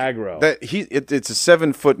it. Like Aggro. that it's a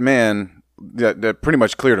 7-foot man that pretty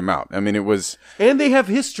much cleared him out. I mean, it was, and they have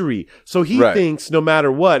history, so he Right. thinks no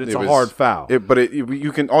matter what, it's a hard foul.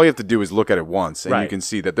 You can all you have to do is look at it once, and Right. you can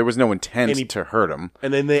see that there was no intent And he- to hurt him.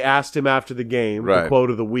 And then they asked him after the game. The Right. quote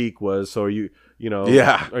of the week was, "So are you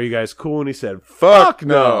Yeah. are you guys cool?" And he said, Fuck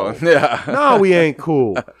no. Yeah. No, we ain't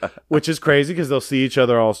cool." Which is crazy because they'll see each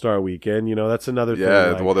other All-Star Weekend. You know, that's another thing.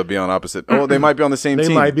 Yeah, like- well, they'll be on opposite. Oh, they might be on the same They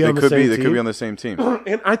team. might be on the same They could team. be on the same team.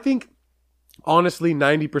 And I think, honestly,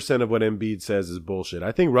 90% of what Embiid says is bullshit.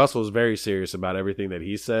 I think Russell is very serious about everything that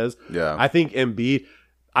he says. Yeah. I think Embiid,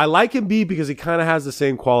 I like Embiid because he kind of has the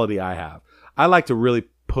same quality I have. I like to really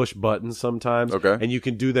push buttons sometimes. Okay. And you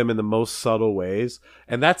can do them in the most subtle ways.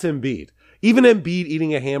 And that's Embiid. Even Embiid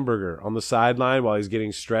eating a hamburger on the sideline while he's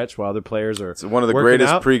getting stretched while other players are It's one of the working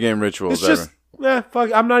greatest out. pregame rituals It's just, ever.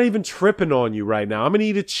 fuck, I'm not even tripping on you right now. I'm going to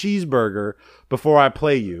eat a cheeseburger before I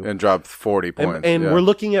play you. And dropped 40 points. And yeah. we're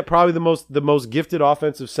looking at probably the most gifted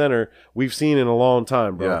offensive center we've seen in a long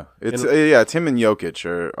time, bro. Yeah, it's And- Tim and Jokic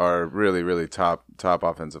are really, really top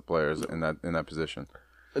offensive players in that position.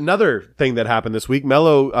 Another thing that happened this week,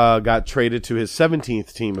 Melo got traded to his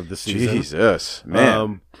 17th team of the season. Jesus,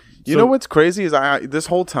 man. You know what's crazy is this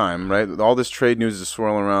whole time, right? All this trade news is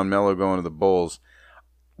swirling around Melo going to the Bulls.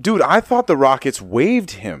 Dude, I thought the Rockets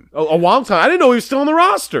waived him. A long time. I didn't know he was still on the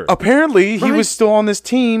roster. Apparently, he Right. was still on this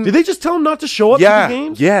team. Did they just tell him not to show up Yeah. to the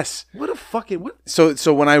games? Yes. What a fucking what? So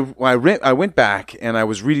when I went back and I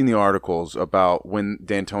was reading the articles about when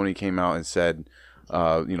D'Antoni came out and said,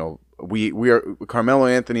 we are Carmelo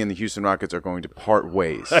Anthony and the Houston Rockets are going to part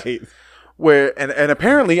ways. Right. Where and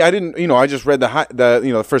apparently I didn't, I just read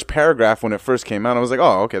the first paragraph when it first came out. I was like,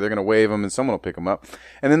 oh, okay, they're gonna waive him and someone will pick him up.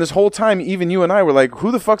 And then this whole time, even you and I were like,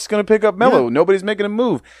 who the fuck's gonna pick up Melo? Yeah. Nobody's making a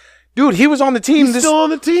move. Dude, he was on the team. He's still on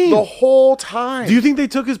the team. the whole time. Do you think they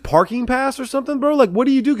took his parking pass or something, bro? Like, what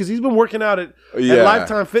do you do? Because he's been working out at Yeah.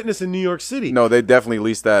 Lifetime Fitness in New York City. No, they definitely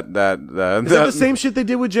leased that. Is that the same shit they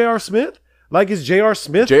did with J.R. Smith? Like, is J.R.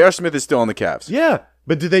 Smith? J.R. Smith is still on the Cavs. Yeah.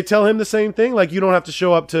 But did they tell him the same thing? Like, you don't have to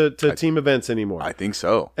show up to team events anymore. I think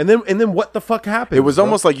so. And then what the fuck happened? It was bro?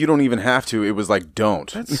 almost like you don't even have to. It was like,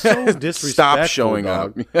 don't. That's so disrespectful. Stop showing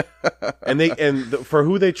dog. up. And for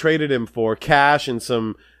who they traded him for, cash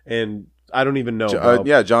and I don't even know.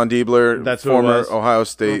 bro. John Diebler, That's who it former was? Ohio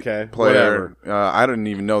State Okay, player. I didn't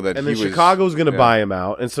even know that And he then was. Chicago's going to yeah. buy him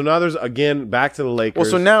out. And so now there's, again, back to the Lakers.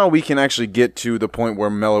 Well, so now we can actually get to the point where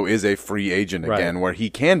Melo is a free agent Right. again, where he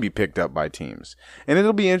can be picked up by teams, and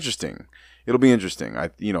it'll be interesting. It'll be interesting.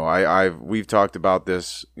 We've talked about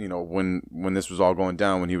this, when this was all going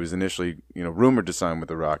down, when he was initially, rumored to sign with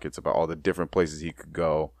the Rockets, about all the different places he could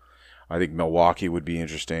go. I think Milwaukee would be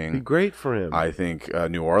interesting. Be great for him. I think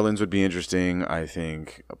New Orleans would be interesting. I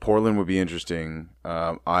think Portland would be interesting.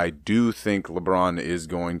 I do think LeBron is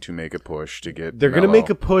going to make a push to get. They're going to Melo make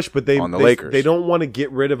a push, but on the Lakers. They don't want to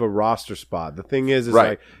get rid of a roster spot. The thing is Right.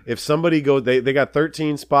 like if somebody goes, they got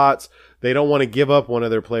 13 spots. They don't want to give up one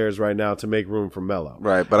of their players right now to make room for Melo.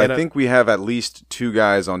 Right, but And I think we have at least two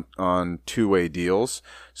guys on two-way deals.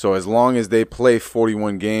 So as long as they play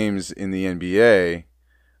 41 games in the NBA,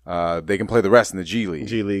 they can play the rest in the G League.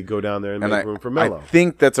 G League go down there and make room for Melo. I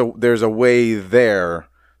think there's a way there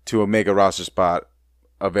to make a roster spot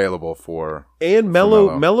available for. And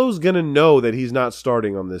Melo. Melo's going to know that he's not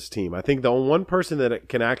starting on this team. I think the one person that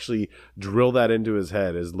can actually drill that into his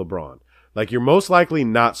head is LeBron. Like, you're most likely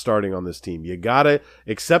not starting on this team. You got to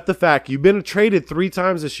accept the fact you've been traded 3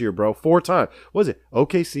 times this year, bro. 4 times. What was it?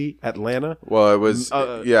 OKC, Atlanta, Well, it was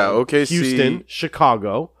OKC, Houston,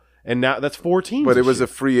 Chicago, and now that's 4 teams. but it this was year. a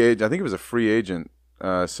free agent. I think it was a free agent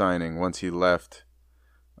signing once he left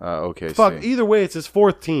OKC. Fuck, either way, it's his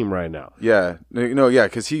 4th team right now. Yeah,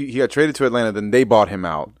 because he got traded to Atlanta, then they bought him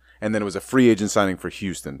out, and then it was a free agent signing for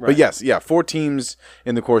Houston. Right. But yes, 4 teams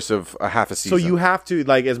in the course of a half a season. So you have to,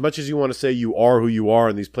 like, as much as you want to say you are who you are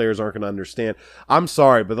and these players aren't going to understand, I'm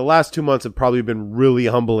sorry, but the last 2 months have probably been really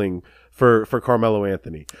humbling for Carmelo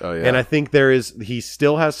Anthony. Oh, yeah. And I think he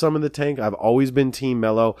still has some in the tank. I've always been team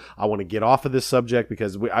Melo. I want to get off of this subject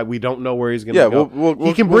because we don't know where he's going to go.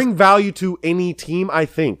 He can bring value to any team, I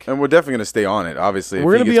think. and we're definitely going to stay on it. Obviously,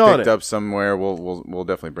 We're if gonna he be gets on picked it. up somewhere, we'll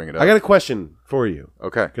definitely bring it up. I got a question for you.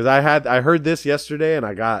 Okay. Because I heard this yesterday and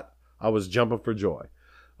I was jumping for joy.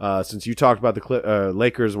 Since you talked about the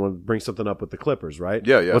Lakers, want to bring something up with the Clippers, right?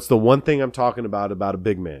 Yeah. What's the one thing I'm talking about a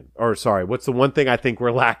big man? Or sorry, what's the one thing I think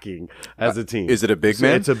we're lacking as a team? Is it a big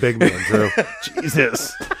man? It's a big man, Drew.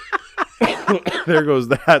 Jesus. There goes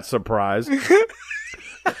that surprise.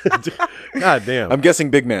 God damn. I'm guessing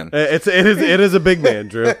big man. It is a big man,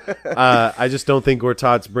 Drew. I just don't think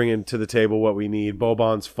Gortat's bringing to the table what we need.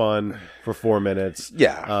 Boban's fun for 4 minutes.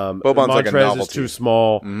 Yeah. Montrez Boban's like a novelty. is too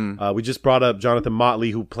small. We just brought up Jonathan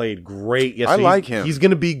Motley, who played great. Yes, I like him. He's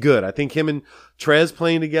going to be good. I think him and Trez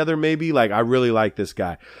playing together, maybe. Like, I really like this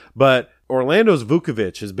guy. But Orlando's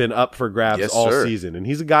Vukovic has been up for grabs all season, and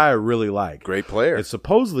he's a guy I really like. Great player. And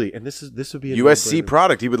supposedly, and this would be a USC no-brainer.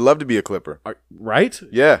 product. He would love to be a Clipper. Right?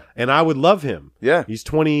 Yeah. And I would love him. Yeah. He's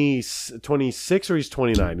 26 or he's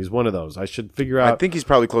 29. He's one of those. I should figure out. I think he's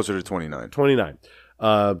probably closer to 29. 29.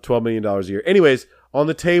 $12 million a year. Anyways, on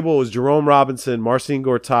the table is Jerome Robinson, Marcin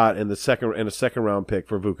Gortat, and a second round pick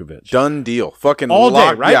for Vukovic. Done deal. Fucking all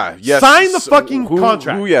lock, day, right? Yeah. Yes. Sign the fucking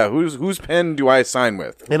contract. Whose pen do I sign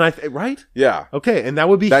with? And right? Yeah. Okay, and that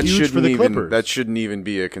would be huge for the Clippers. That shouldn't even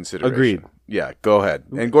be a consideration. Agreed. Yeah, go ahead.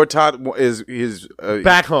 And Gortat is his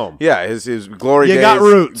back home. Yeah, his glory You days. got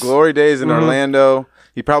roots. Glory days in Orlando.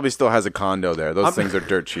 He probably still has a condo there. Those things are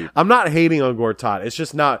dirt cheap. I'm not hating on Gortat. It's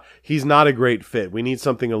just he's not a great fit. We need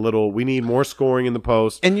we need more scoring in the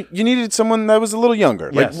post. And you needed someone that was a little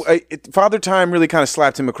younger. Yes. Like Father Time really kind of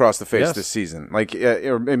slapped him across the face Yes. this season. Like,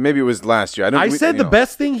 or maybe it was last year. I said the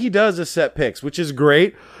best thing he does is set picks, which is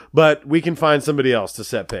great, but we can find somebody else to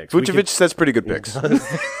set picks. Vucevic sets pretty good picks.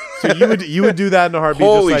 So you would do that in a heartbeat.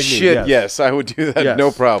 Holy just like shit! Me. Yes, I would do that. Yes.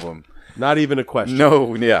 No problem. Not even a question.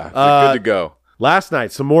 No, yeah, good to go. Last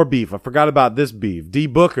night, some more beef. I forgot about this beef. D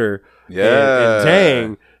Booker Yeah. and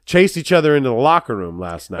Dang chased each other into the locker room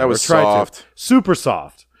last night. That was Or tried to. soft. Super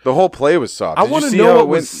soft. The whole play was soft. I Did you want to see know how what it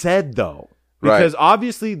went? was said, though. Right. Because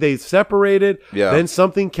obviously they separated. Yeah. Then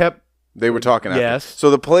something kept. They were talking after. Yes. So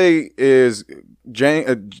the play is Dang,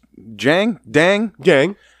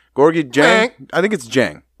 Gorgie Jang. I think it's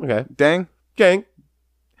Jang. Okay. Dang. Gang.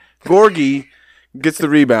 Gorgie gets the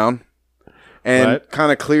rebound and Right.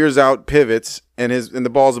 kind of clears out pivots and the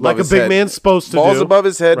ball's above Like a his big head. man's supposed to Ball's do. above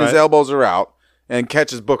his head, his Right. elbows are out, and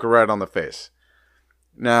catches Booker right on the face.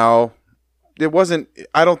 Now,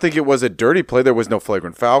 I don't think it was a dirty play. There was no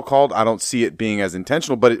flagrant foul called. I don't see it being as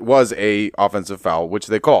intentional, but it was a offensive foul, which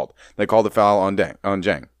they called. They called the foul on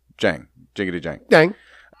Jiggity Jang. Gang.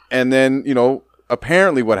 And then,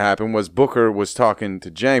 apparently what happened was Booker was talking to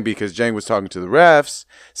Jang because Jang was talking to the refs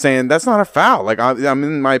saying, that's not a foul. Like, I'm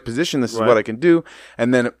in my position. This is Right. what I can do.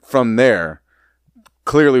 And then from there,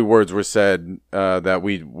 clearly words were said that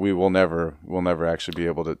we'll never actually be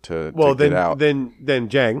able to get out. Then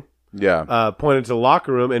Jang Yeah. pointed to the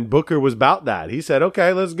locker room, and Booker was about that. He said,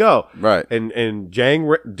 "Okay, let's go." Right. And Dang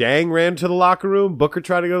ran to the locker room. Booker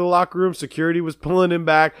tried to go to the locker room. Security was pulling him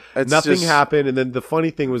back. It's Nothing just- happened. And then the funny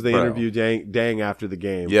thing was they Bro. interviewed Dang after the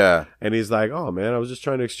game. Yeah. And he's like, "Oh man, I was just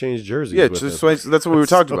trying to exchange jerseys." Yeah, with just, him." that's what we were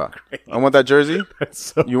talking about. I want that jersey.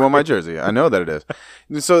 That's so You want my jersey. I know that it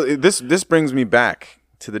is. So this brings me back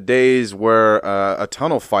to the days where a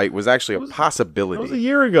tunnel fight was actually a possibility. That was a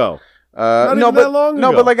year ago. No, even but that long no,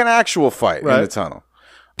 ago. but like an actual fight in the Right. tunnel.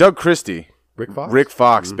 Doug Christie, Rick Fox. Rick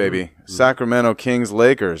Fox, baby, Sacramento Kings,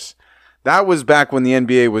 Lakers. That was back when the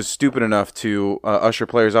NBA was stupid enough to usher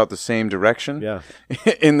players out the same direction. Yeah.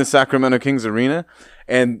 in the Sacramento Kings arena,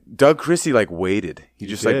 and Doug Christie waited. He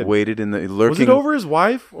just did. waited in the lurking. Was it over his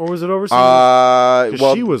wife or was it over?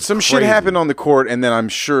 Well, she was some shit crazy. happened on the court, and then I'm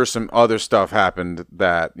sure some other stuff happened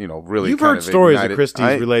that really. You've kind heard of stories ignited. of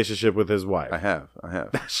Christie's relationship with his wife. I have.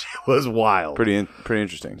 She was wild. Pretty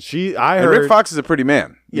interesting. I And heard Rick Fox is a pretty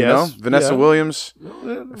man. You know, Yes, Vanessa yeah. Williams,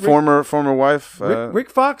 former wife. Rick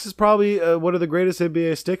Fox is probably one of the greatest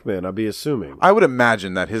NBA stickmen, I'd be assuming. I would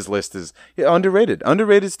imagine that his list is underrated.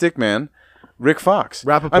 Underrated stickman, Rick Fox.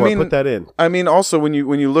 Rappaport, put that in. I mean, also when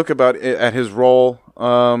you look at his role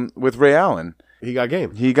with Ray Allen, He got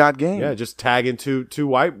game. he got game. Yeah, just tagging two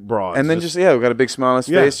white broads. And then we got a big smile on his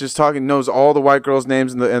Yeah. face, just talking, knows all the white girls'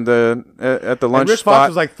 names at the and lunch Rick spot. Fox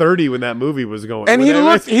was like 30 when that movie was going. and When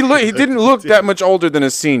he didn't look that much older than a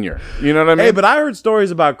senior. You know what I mean? Hey, but I heard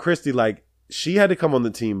stories about Christy, like she had to come on the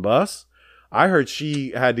team bus. I heard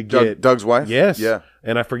she had to get Doug's wife? Yes. Yeah.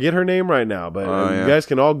 And I forget her name right now, but yeah. you guys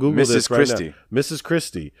can all Google Mrs. this right Christie. now. Mrs.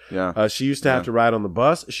 Christie. Yeah. She used to have to ride on the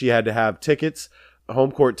bus. She had to have tickets,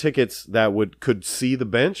 home court tickets that could see the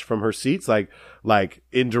bench from her seats, like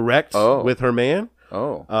indirect with her man.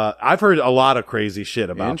 Oh. I've heard a lot of crazy shit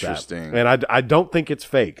about Interesting. that. And I don't think it's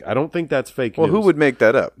fake. I don't think that's fake Well, news. who would make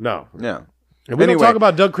that up? No. Yeah. And we Anyway. don't talk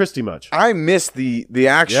about Doug Christie much. I miss the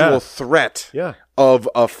actual Yeah. threat Yeah. of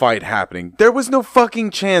a fight happening. There was no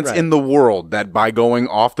fucking chance in the world that by going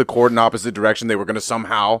off the court in opposite direction, they were going to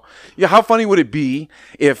somehow. Yeah, how funny would it be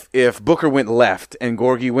if Booker went left and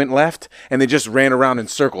Gorgie went left, and they just ran around in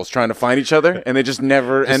circles trying to find each other, and they just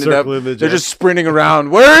never ended up. They're just sprinting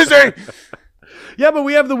around. Where is he? Yeah, but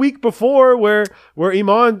we have the week before where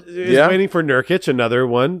Iman is waiting for Nurkic, another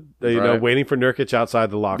one. Waiting for Nurkic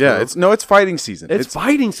outside the locker room. It's fighting season. It's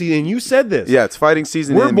fighting season. You said this. Yeah, it's fighting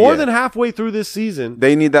season. We're more than halfway through this season.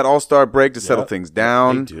 They need that All-Star break to settle things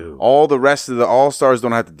down. They do. All the rest of the All-Stars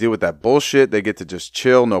don't have to deal with that bullshit. They get to just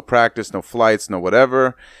chill, no practice, no flights, no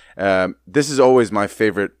whatever. This is always my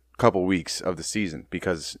favorite couple weeks of the season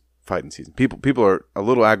because fighting season. People are a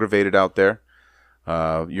little aggravated out there.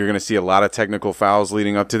 You're going to see a lot of technical fouls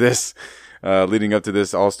leading up to this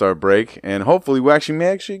All-Star break, and hopefully we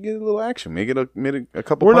may get a little action. May get a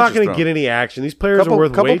couple. We're not going to get any action. These players are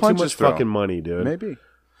worth way too much fucking money, dude. Maybe.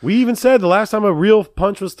 We even said the last time a real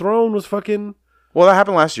punch was thrown was fucking. Well, that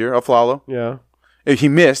happened last year. Aflalo. Yeah. He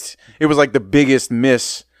missed. It was like the biggest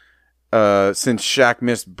miss since Shaq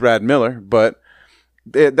missed Brad Miller, but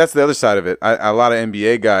that's the other side of it. A lot of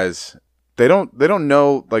NBA guys they don't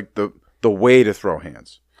know like the way to throw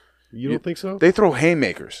hands. You don't think so? They throw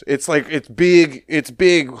haymakers. It's like it's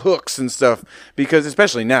big hooks and stuff because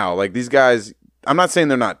especially now, like these guys, I'm not saying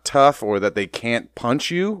they're not tough or that they can't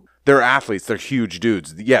punch you. They're athletes. They're huge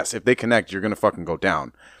dudes. Yes, if they connect, you're going to fucking go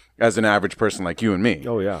down as an average person like you and me.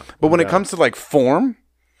 Oh yeah. But when it comes to like form,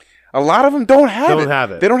 a lot of them don't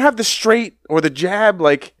have it. They don't have the straight or the jab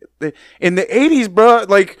like in the 80s, bro.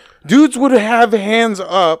 Like dudes would have hands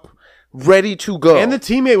up ready to go. And the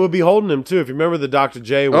teammate would be holding him, too, if you remember the Dr.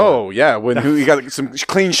 J one. Oh, yeah. When he got some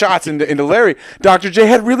clean shots into Larry. Dr. J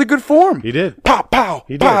had really good form. He did. Pow, pow,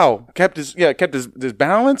 he pow. Did. Kept his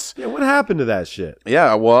balance. Yeah, what happened to that shit?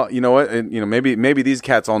 Yeah, well, you know what? Maybe these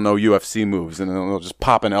cats all know UFC moves, and they'll just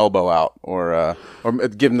pop an elbow out or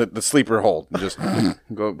give them the sleeper hold and just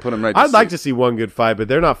go put them right to I'd sleep. like to see one good fight, but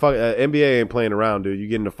they're not NBA ain't playing around, dude. You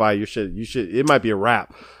get in a fight, you should. It might be a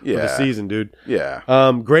wrap for the season, dude.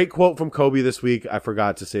 Yeah. Great quote from Kobe this week. I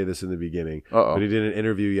forgot to say this in the beginning, but he did an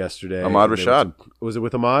interview yesterday. Ahmad Rashad. Was it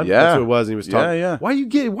with Ahmad? Yeah. That's what it was. And he was talking. Yeah. Why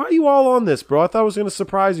are you all on this, bro? I thought I was going to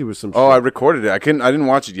surprise you with some shit. Oh, I recorded it. I didn't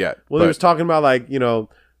watch it yet. Well, he was talking about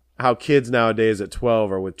how kids nowadays at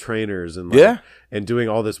 12 are with trainers and and doing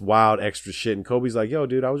all this wild extra shit. And Kobe's like, yo,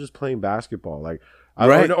 dude, I was just playing basketball. Like,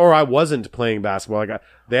 or I wasn't playing basketball. Like,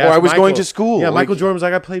 I was going to school. Yeah, Michael Jordan was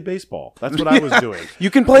like, I played baseball. That's what I was doing. You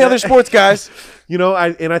can play other sports, guys.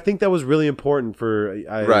 I think that was really important for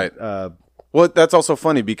right. Well, that's also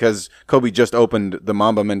funny because Kobe just opened the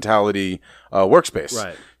Mamba Mentality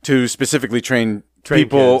workspace to specifically train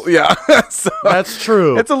people. Kids. Yeah. So, that's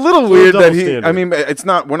true. It's a little weird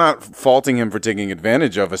that we're not faulting him for taking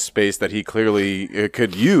advantage of a space that he clearly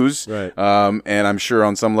could use. Right. And I'm sure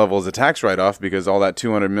on some level is a tax write-off because all that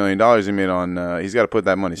 $200 million he made on, he's got to put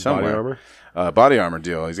that money somewhere. Body Armor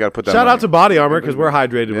deal. He's got to put that. Shout out to Body Armor because we're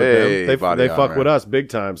hydrated with them. They fuck Armor. with us big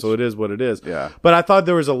time, so it is what it is. Yeah. But I thought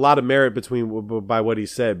there was a lot of merit by what he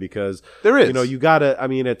said because there is. You gotta. I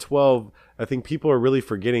mean, at 12. I think people are really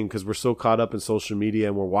forgetting because we're so caught up in social media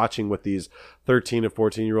and we're watching what these 13 and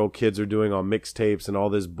 14-year-old kids are doing on mixtapes and all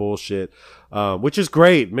this bullshit, which is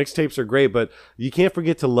great. Mixtapes are great, but you can't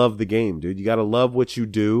forget to love the game, dude. You got to love what you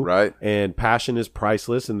do. Right. And passion is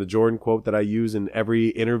priceless. And the Jordan quote that I use in every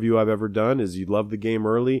interview I've ever done is you love the game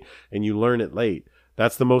early and you learn it late.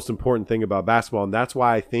 That's the most important thing about basketball. And that's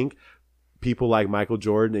why I think people like Michael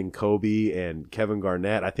Jordan and Kobe and Kevin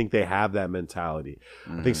Garnett, I think they have that mentality.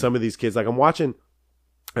 Mm-hmm. I think some of these kids, like I'm watching,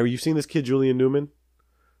 have you seen this kid, Julian Newman?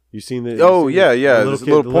 This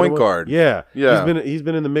little point guard. Yeah. He's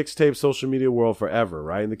been in the mixtape social media world forever,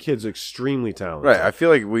 right? And the kid's extremely talented. Right. I feel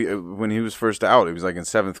like when he was first out, he was like in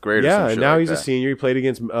 7th grade or some shit. And now like he's that. A senior. He played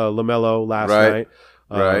against LaMelo last night.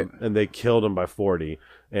 Right. And they killed him by 40.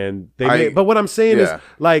 And but what I'm saying is,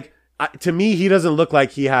 like, to me, he doesn't look like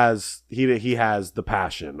he has the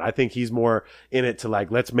passion. I think he's more in it to like,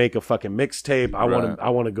 let's make a fucking mixtape. I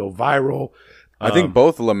want to go viral. I think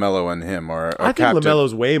both LaMelo and him are. I think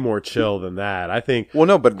LaMelo's way more chill than that. I think. Well,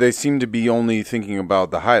 no, but they seem to be only thinking about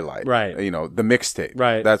the highlight, right? The mixtape,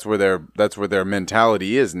 right? That's where their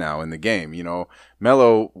mentality is now in the game.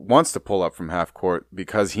 Melo wants to pull up from half court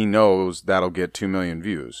because he knows that'll get 2 million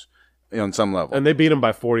views. On some level, and they beat him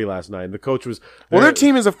by 40 last night. And the coach was their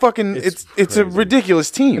team is a fucking it's a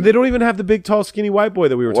ridiculous team. And they don't even have the big, tall, skinny white boy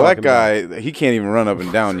that we were talking about. Well, that guy, he can't even run up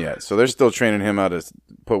and down yet, so they're still training him how to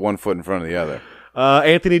put one foot in front of the other.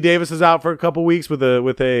 Anthony Davis is out for a couple weeks with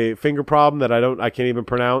a finger problem that I can't even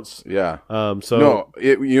pronounce. Yeah. So no,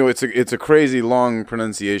 it's a crazy long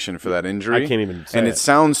pronunciation for that injury. I can't even say and it. it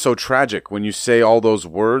sounds so tragic when you say all those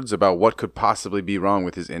words about what could possibly be wrong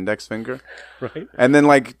with his index finger. Right. And then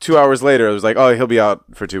like 2 hours later, it was like, oh, he'll be out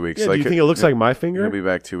for 2 weeks. Yeah, like, do you think it looks like my finger? He'll be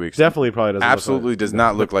back 2 weeks. Definitely probably doesn't. Absolutely does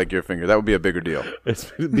not look like your finger. That would be a bigger deal.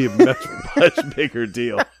 It'd be a much bigger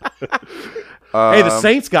deal. Hey, the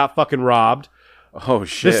Saints got fucking robbed. Oh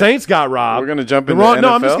shit! The Saints got robbed. We're gonna jump into No,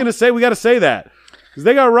 NFL? I'm just gonna say we got to say that because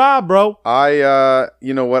they got robbed, bro.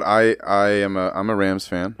 You know what? I'm a Rams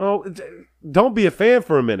fan. Oh, don't be a fan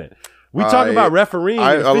for a minute. We talk about refereeing.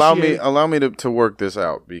 and Allow me to work this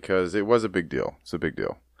out because it was a big deal. It's a big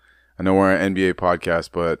deal. I know we're an NBA podcast,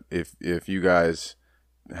 but if you guys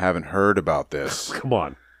haven't heard about this, Come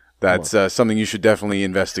on. that's something you should definitely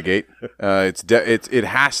investigate. It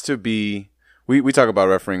has to be. We talk about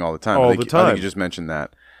refereeing all the time. All I the time. think you just mentioned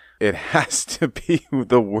that. It has to be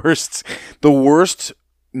the worst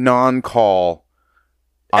non-call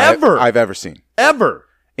Ever. I've ever seen Ever.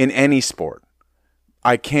 in any sport.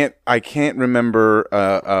 I can't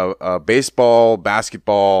remember baseball,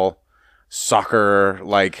 basketball, soccer,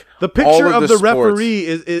 like The all picture of the sports. referee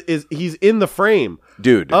is he's in the frame.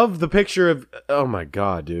 Dude. Of the picture of, oh my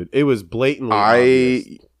God, dude. It was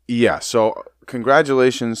blatantly obvious. So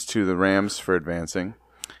congratulations to the Rams for advancing.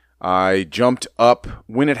 I jumped up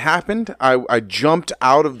when it happened. I jumped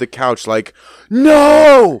out of the couch like,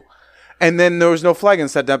 no! And then there was no flag and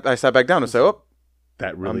I sat back down and said, oh,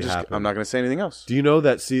 That really happened. I'm not going to say anything else. Do you know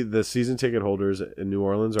that the season ticket holders in New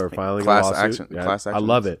Orleans are filing Class a lawsuit? action. Yeah, Class action. I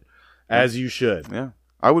love it. As you should. Yeah.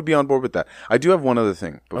 I would be on board with that. I do have one other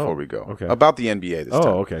thing before we go. Okay. About the NBA this time.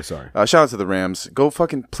 Oh, okay. Sorry. Shout out to the Rams. Go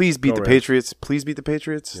fucking please beat the Rams. Patriots. Please beat the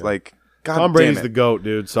Patriots. Like, God Tom damn Brady's it. the GOAT,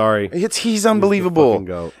 dude. Sorry. He's unbelievable. fucking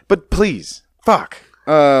goat. But please, fuck.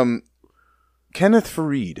 Kenneth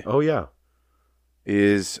Faried Oh, yeah.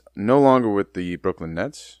 is no longer with the Brooklyn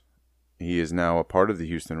Nets. He is now a part of the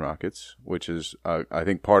Houston Rockets, which is, I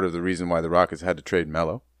think, part of the reason why the Rockets had to trade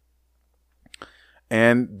Melo.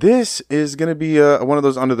 And this is going to be one of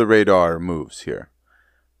those under-the-radar moves here.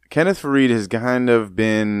 Kenneth Faried has kind of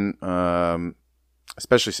been,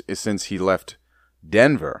 especially since he left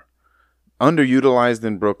Denver, underutilized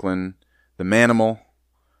in Brooklyn. The Manimal.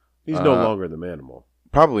 He's no longer the Manimal.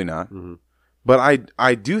 Probably not. Mm-hmm. But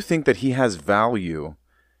I do think that he has value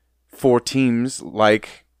for teams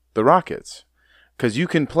like the Rockets. Because you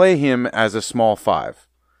can play him as a small five.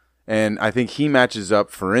 And I think he matches up,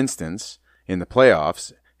 for instance, in the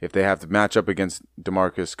playoffs, if they have to match up against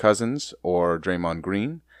DeMarcus Cousins or Draymond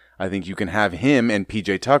Green. I think you can have him and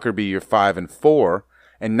PJ Tucker be your 5 and 4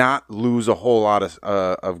 and not lose a whole lot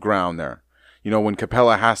of ground there. You know, when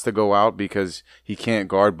Capella has to go out because he can't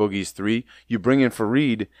guard Boogie's 3, you bring in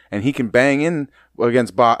Faried and he can bang in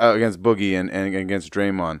against Boogie and against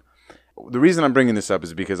Draymond. The reason I'm bringing this up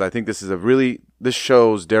is because I think this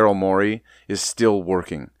shows Daryl Morey is still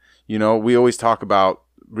working. You know, we always talk about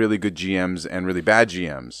really good GMs and really bad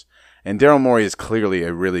GMs. And Daryl Morey is clearly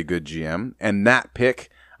a really good GM. And that pick,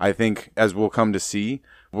 I think, as we'll come to see,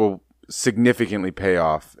 will significantly pay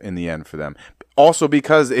off in the end for them. Also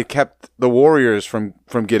because it kept the Warriors from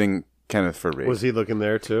getting Kenneth Faried. Was he looking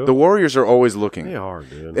there too? The Warriors are always looking. They are,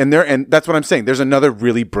 dude. And that's what I'm saying. There's another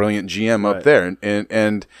really brilliant GM up there.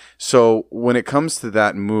 And so when it comes to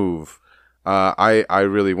that move, I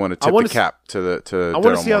really want to tip the cap to I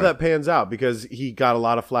want to see how that pans out because he got a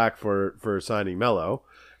lot of flack for signing Melo.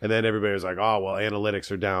 And then everybody was like, oh, well, analytics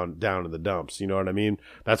are down in the dumps. You know what I mean?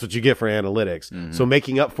 That's what you get for analytics. Mm-hmm. So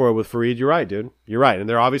making up for it with Faried, you're right, dude. You're right. And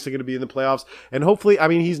they're obviously going to be in the playoffs. And hopefully, I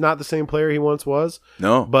mean, he's not the same player he once was.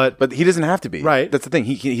 No. But he doesn't have to be. Right. That's the thing.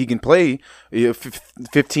 He can play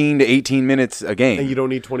 15 to 18 minutes a game. And you don't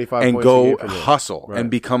need 25 and points go a game from him. hustle and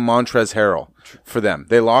become Montrezl Harrell for them.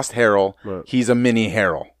 They lost Harrell. Right. He's a mini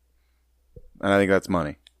Harrell. And I think that's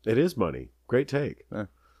money. It is money. Great take. Yeah.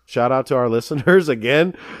 Shout out to our listeners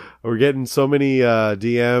again. We're getting so many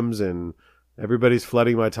DMs and everybody's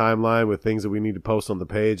flooding my timeline with things that we need to post on the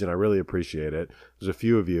page, and I really appreciate it. There's a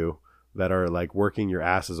few of you that are like working your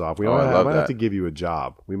asses off. We might have to give you a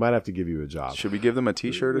job. Should we give them a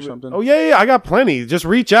T-shirt or something? Oh, yeah. I got plenty. Just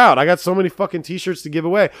reach out. I got so many fucking T-shirts to give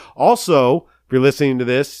away. Also, if you're listening to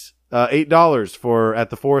this, $8 at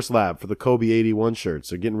the Forest Lab for the Kobe 81 shirts.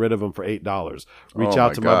 They're getting rid of them for $8. Reach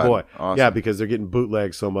out to my boy. Awesome. Yeah, because they're getting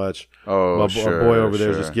bootlegged so much. Oh, Our boy over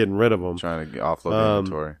there is just getting rid of them. Trying to offload the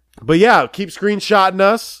inventory. But yeah, keep screenshotting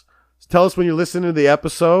us. Tell us when you're listening to the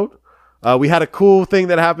episode. We had a cool thing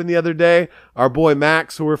that happened the other day. Our boy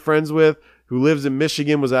Max, who we're friends with, who lives in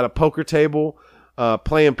Michigan, was at a poker table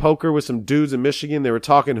playing poker with some dudes in Michigan. They were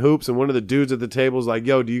talking hoops, and one of the dudes at the table was like,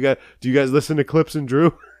 "Yo, do you guys listen to Clips and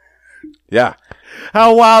Drew?" Yeah.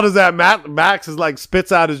 How wild is that? Max is like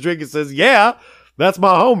spits out his drink and says, "Yeah, that's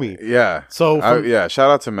my homie." Yeah. So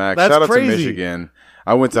shout out to Max. That's Shout out crazy. to Michigan.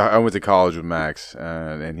 I went to college with Max,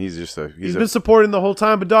 and he's been supporting the whole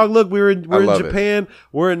time. But dog, look, we're in Japan,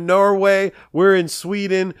 we're in Norway, we're in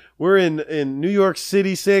Sweden, we're in New York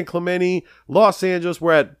City, San Clemente, Los Angeles.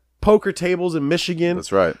 We're at poker tables in Michigan.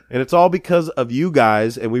 That's right. And it's all because of you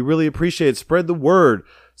guys, and we really appreciate it. Spread the word.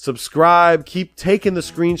 Subscribe. Keep taking the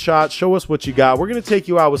screenshots. Show us what you got. We're gonna take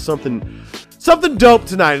you out with something dope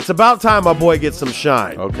tonight. It's about time my boy gets some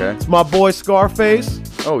shine. Okay. It's my boy Scarface.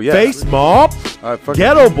 Oh yeah. Face Mob.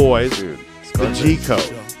 Ghetto Boys. Dude. The G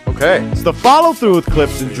Code. Okay. It's the follow through with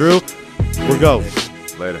Clips and Drew. We're going.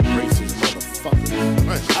 Later.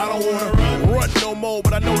 I don't wanna run no more,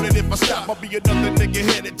 but I know that if I stop, I'll be another nigga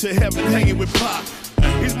headed to heaven, hanging with Pop.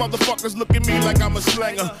 These motherfuckers look at me like I'm a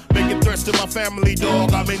slanger, making threats to my family,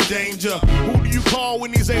 dog. I'm in danger. Who do you call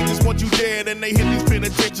when these agents want you dead and they hit these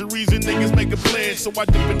penitentiaries and niggas make a pledge? So I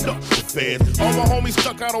dip and duck the feds. All my homies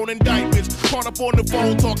stuck out on indictments, caught up on the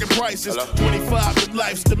phone talking prices. 25 to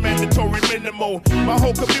life's the mandatory minimum. My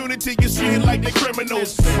whole community is treated like they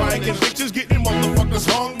criminals. Crying convictions, getting motherfuckers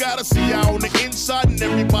hung. Gotta see how on the inside and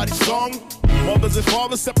everybody's song. Mothers and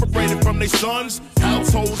fathers separated from their sons.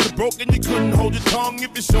 Households are broken, you couldn't hold your tongue.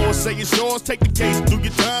 If it's yours, say it's yours, take the case, do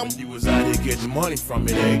your time. When you was out here getting money from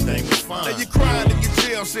it, everything was fine. Now you're crying in your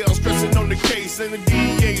jail cell, stressing on the case. And the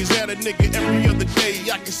DEA is at a nigga every other day.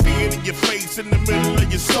 I can see it in your face, in the middle of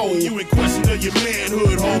your soul. You in question of your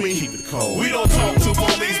manhood, homie. Keep it cold. We don't talk to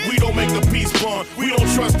police, we don't make a peace bond. We don't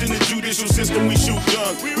trust in the judicial system, we shoot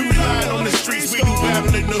guns. We rely on the streets, we do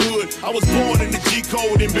battle in the hood. I was born in the G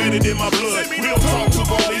code, embedded in my blood. We don't talk to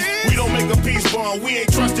police, we don't make a peace bond. We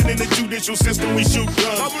ain't trusting in the judicial system, we shoot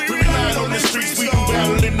guns. We rely on the streets, we do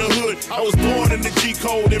battle in the hood. I was born in the G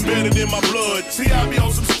code, embedded in my blood. See, I be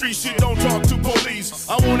on some street shit, don't talk to police.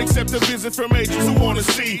 I won't accept a visit from agents who wanna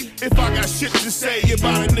see if I got shit to say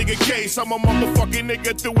about a nigga case. I'm a motherfucking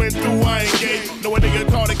nigga through and through, I ain't gay. Know a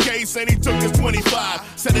nigga caught a case and he took his 25,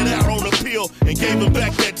 set it out on appeal and gave him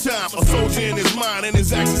back that time. A soldier in his mind and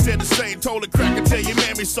his actions said the same. Told a cracker, tell your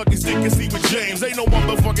mammy suck his dick and sleep with James. Ain't no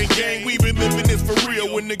motherfucking game, we been living this for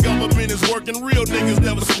real. When the government is working, real niggas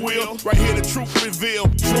never squeal. Right here the truth reveal,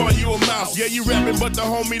 drawing you a mouse. Yeah, you rapping, but the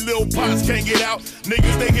homie Lil Pots can't get out.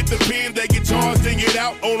 Niggas, they hit the pen, they get charged and get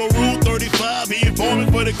out. On a Rule 35, he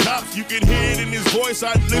informing for the cops. You can hear it in his voice,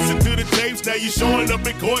 I listen to the tapes. Now you showing up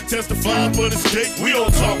in court, testifying for the state. We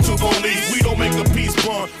don't talk to police, we don't make a peace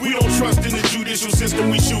bond. We don't trust in the judicial system,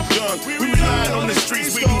 we shoot guns. We rely on the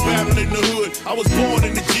streets, we do battle in the hood. I was born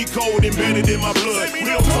in the G code, embedded in my blood. We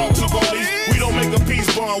don't talk to police, we don't make a peace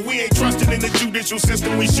bond. We ain't trusting in the judicial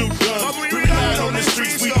system, we shoot guns. We rely on the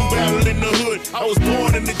streets, we do battle in the hood. I was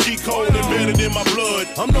born in the G code, embedded in my blood.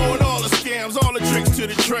 I'm knowing all the scams, all the tricks to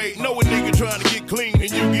the trade. Know a nigga trying to get clean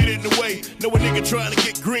and you get in the way. Know a nigga trying to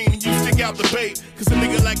get green and you stick out the bait. Cause a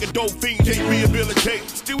nigga like a dope fiend can't rehabilitate.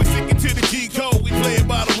 Still we sticking to the G code, we play it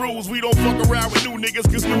by the rules. We don't fuck around with new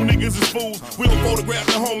niggas cause new niggas is fools. We don't photograph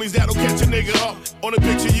the homies that'll catch a nigga up. On the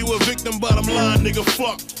picture you a victim, bottom line nigga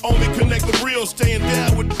fuck. Only connect the real, staying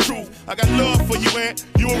down with the truth. I got love for you, man,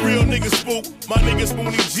 you a real nigga spook. My nigga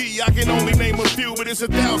Spoonie G, I can only name a few, but it's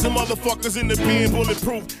 1,000 motherfuckers in the pen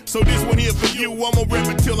bulletproof. So this one here for you, I'ma rap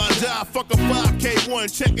it till I die. Fuck a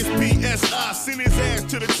 5K1, check his PSI. Send his ass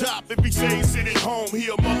to the top if he say he's sitting home. He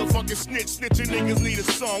a motherfucking snitch, snitching niggas need a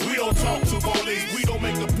song. We don't talk to police, we don't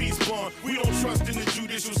make a peace bond. We don't trust in the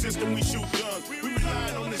judicial system, we shoot guns. We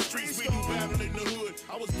rely on the streets, we do battle in the hood.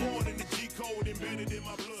 I was born in the G code, embedded in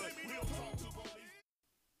my blood.